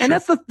ratio, that's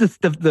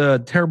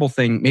the terrible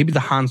thing. Maybe the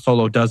Han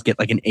Solo does get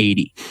like an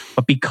 80,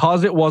 but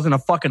because it wasn't a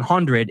fucking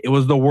 100, it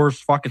was the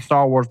worst fucking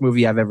Star Wars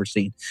movie I've ever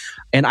seen.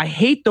 And I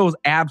hate those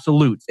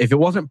absolutes. If it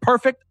wasn't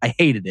perfect, I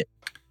hated it.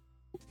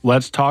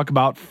 Let's talk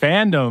about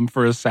fandom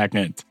for a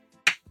second.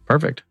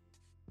 Perfect.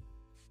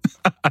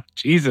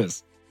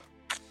 Jesus.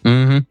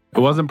 Mm-hmm. It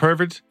wasn't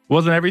perfect. It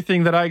wasn't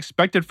everything that I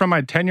expected from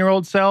my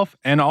 10-year-old self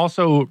and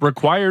also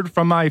required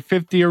from my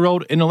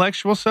 50-year-old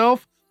intellectual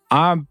self.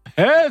 I'm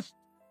pissed.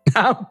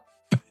 I'm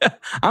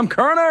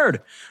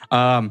cornered.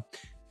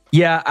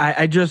 Yeah,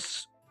 I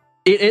just...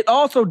 It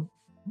also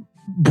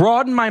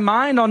broadened my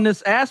mind on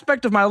this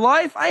aspect of my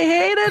life. I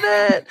hated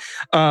it.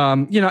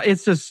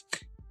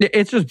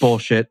 It's just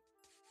bullshit.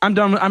 I'm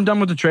done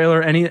with the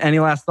trailer. Any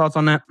last thoughts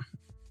on that?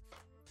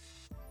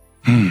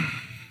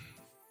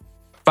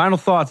 Final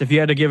thoughts. If you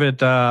had to give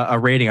it a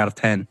rating out of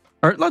 10,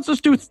 or let's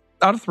just do it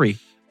out of 3.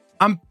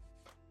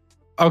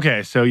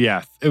 Okay. So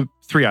yeah,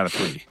 3 out of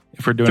 3.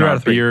 If we're doing our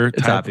beer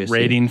type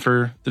rating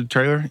for the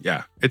trailer,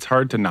 yeah, it's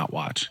hard to not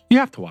watch. You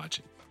have to watch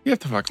it. You have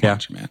to fucking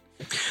watch it, man.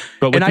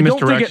 But with And the I don't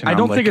think misdirection, I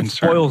don't I'm, think it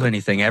concerned. spoils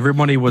anything.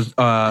 Everybody was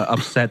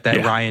upset that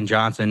Yeah. Ryan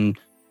Johnson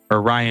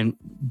or Ryan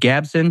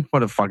Gabson, what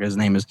the fuck his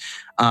name is.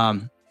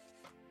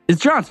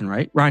 It's Johnson,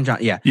 right? Ryan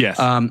Johnson. Yeah. Yes.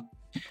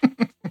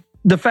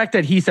 The fact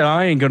that he said,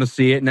 I ain't going to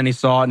see it. And then he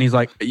saw it and he's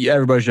like, yeah,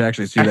 everybody should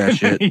actually see that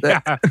shit.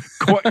 yeah.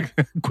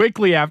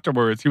 Quickly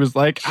afterwards, he was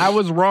like, I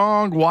was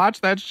wrong. Watch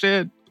that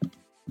shit.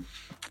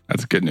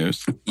 That's good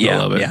news. I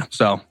love it. Yeah.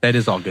 So that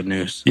is all good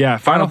news. Yeah,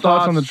 final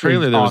thoughts on the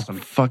trailer. is That awesome.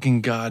 was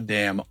fucking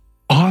goddamn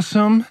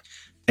awesome.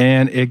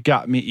 And it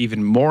got me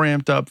even more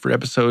amped up for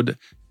episode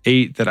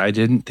 8 that I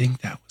didn't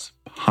think that was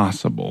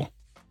possible.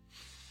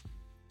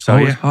 So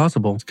It's yeah,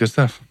 possible. it's good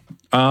stuff.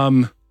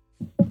 What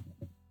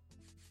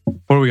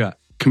do we got?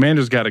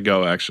 Commander's got to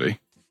go, actually.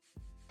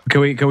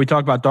 Can we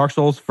talk about Dark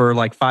Souls for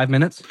like 5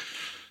 minutes?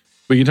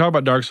 We can talk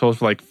about Dark Souls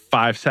for like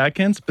 5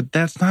 seconds, but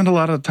that's not a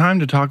lot of time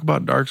to talk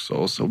about Dark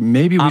Souls. So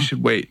maybe we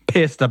should wait.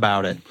 Pissed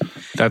about it.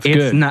 That's It's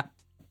good. not.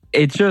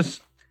 It's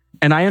just,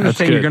 and I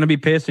understand good. you're going to be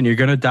pissed and you're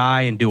going to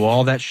die and do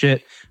all that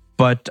shit.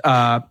 But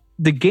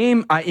the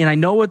game, I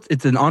know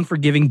it's an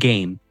unforgiving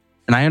game,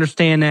 and I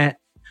understand that.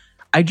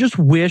 I just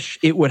wish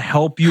it would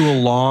help you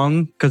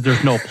along because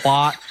there's no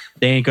plot.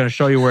 They ain't going to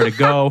show you where to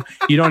go.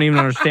 You don't even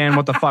understand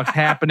what the fuck's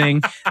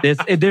happening.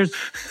 It's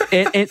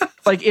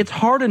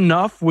hard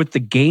enough with the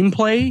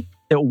gameplay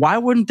that why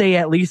wouldn't they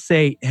at least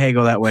say, hey,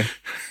 go that way?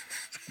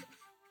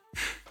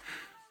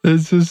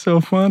 This is so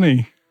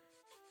funny.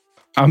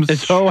 I'm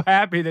so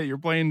happy that you're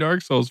playing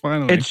Dark Souls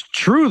finally. It's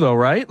true though,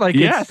 right? Like,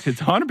 yes,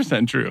 it's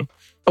 100% true.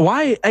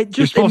 Why? You're It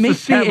supposed to makes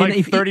spend me like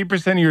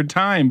 30% of your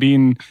time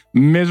being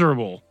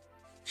miserable.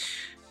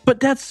 But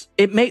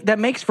that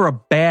makes for a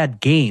bad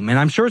game, and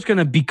I'm sure it's going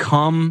to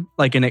become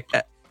like a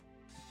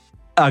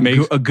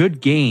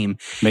good game.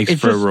 Makes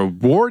It's for just- a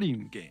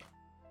rewarding game.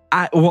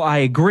 I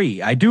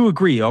agree. I do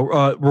agree. A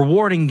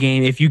rewarding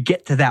game if you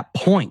get to that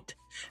point,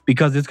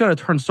 because it's going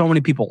to turn so many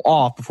people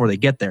off before they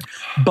get there.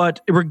 But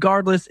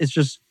regardless, it's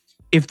just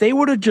if they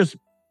would have just,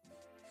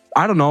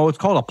 I don't know, it's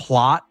called a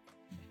plot.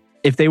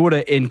 If they would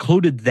have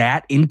included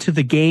that into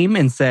the game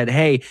and said,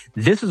 hey,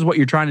 this is what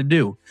you're trying to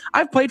do.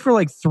 I've played for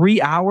like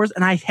 3 hours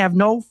and I have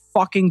no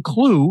fucking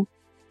clue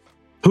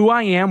who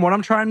I am, what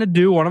I'm trying to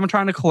do, what I'm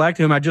trying to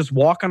collect. Am I just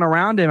walking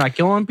around? Am I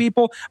killing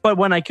people? But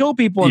when I kill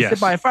people and Yes. sit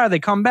by a fire, they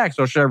come back.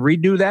 So should I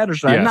redo that or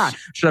should I Yes. not?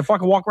 Should I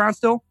fucking walk around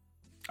still?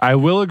 I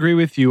will agree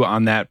with you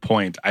on that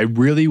point. I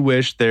really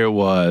wish there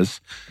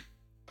was,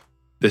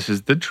 this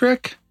is the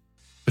trick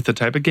with the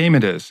type of game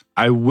it is.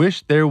 I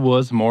wish there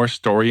was more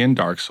story in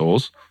Dark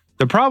Souls.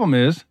 The problem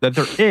is that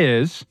there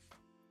is,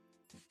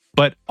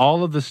 but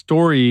all of the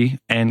story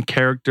and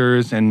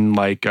characters and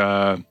like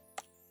plot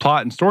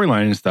and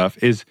storyline and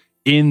stuff is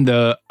in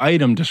the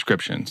item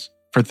descriptions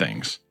for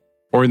things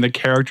or in the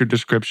character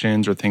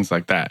descriptions or things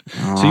like that.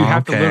 So you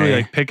have to literally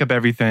like pick up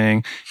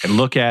everything and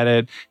look at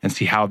it and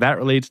see how that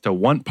relates to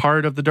one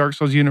part of the Dark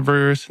Souls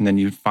universe. And then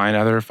you find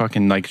other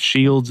fucking like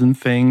shields and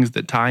things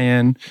that tie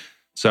in.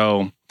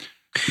 So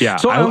yeah,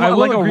 So I will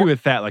like agree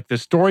with that. Like the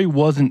story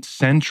wasn't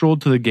central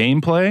to the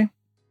gameplay.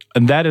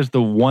 And that is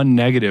the one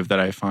negative that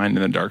I find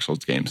in the Dark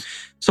Souls games.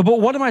 So,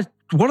 but what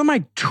am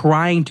I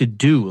trying to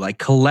do? Like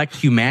collect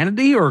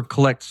humanity or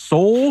collect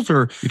souls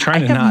or You're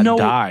trying I to have not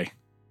die.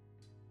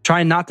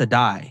 Trying not to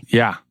die.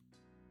 Yeah,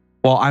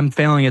 Well, I'm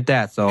failing at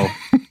that. So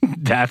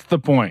that's the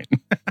point.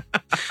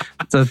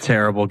 it's a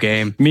terrible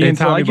game. Me and It's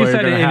Tommy like you Boy are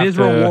said, gonna it have is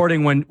to-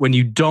 rewarding when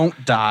you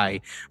don't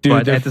die. Dude,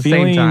 but at the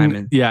same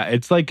time, yeah,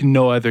 it's like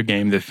no other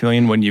game. The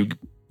feeling when you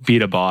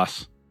beat a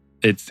boss,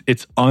 it's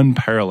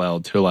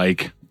unparalleled to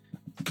like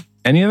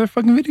any other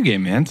fucking video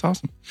game, man. It's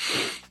awesome.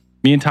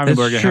 Me and Tommy It's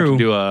Boy are gonna true. have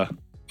to do a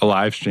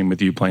live stream with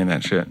you playing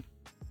that shit.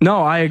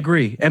 No, I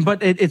agree.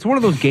 But it's one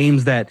of those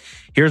games that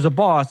here's a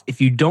boss. If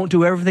you don't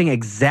do everything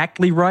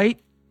exactly right,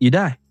 you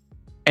die.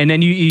 And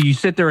then you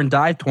sit there and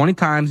die 20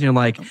 times and you're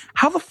like,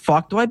 how the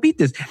fuck do I beat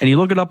this? And you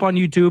look it up on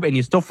YouTube and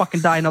you still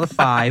fucking die another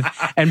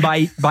 5. And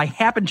by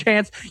happen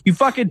chance, you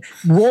fucking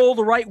roll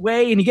the right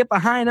way and you get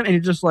behind them and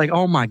you're just like,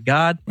 oh my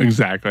God.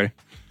 Exactly.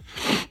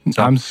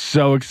 I'm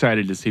so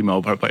excited to see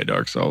Mopar play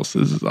Dark Souls.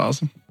 This is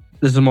awesome.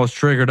 This is the most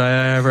triggered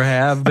I ever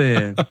have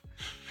been.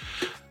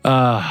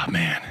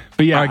 Man.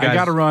 But yeah, All right, I guys.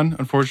 got to run,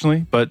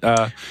 unfortunately. But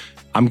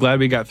I'm glad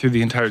we got through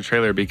the entire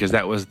trailer because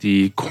that was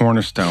the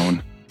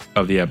cornerstone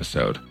of the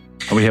episode.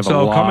 And we have a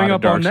So lot coming of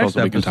up Dark on Souls next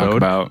that we can talk episode,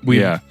 about.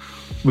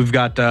 We've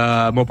got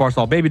Mopar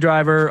Saw Baby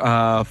Driver.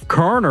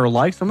 Kerner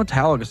likes the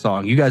Metallica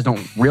song. You guys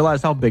don't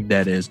realize how big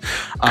that is.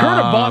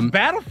 Kerner bought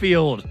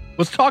Battlefield.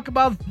 Let's talk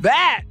about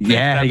that.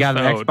 Yeah, he got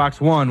an episode.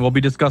 Xbox One. We'll be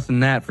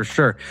discussing that for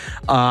sure.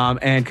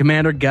 And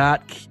Commander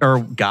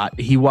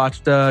he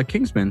watched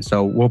Kingsman,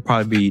 so we'll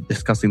probably be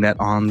discussing that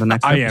on the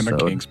next I episode. am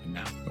a Kingsman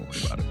now. Don't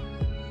worry about it.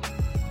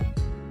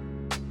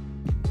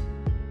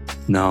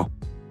 No,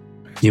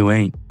 you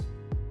ain't.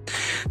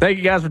 Thank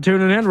you guys for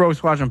tuning in. Rogue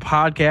Squadron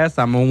Podcast.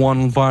 I'm a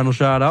one final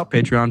shout out.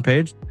 Patreon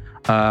page.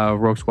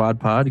 Rogue Squad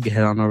Pod. You can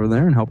head on over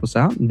there and help us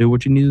out and do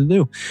what you need to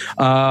do.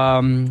 I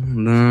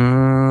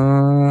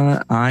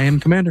am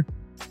Commander.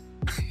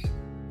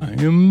 I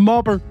am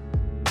Mopper.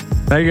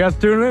 Thank you guys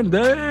for tuning in.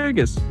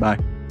 Vegas. Bye.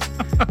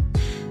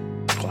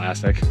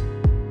 Classic.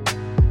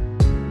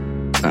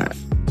 All right.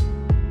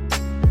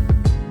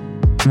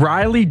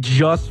 Riley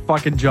just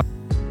fucking jumped.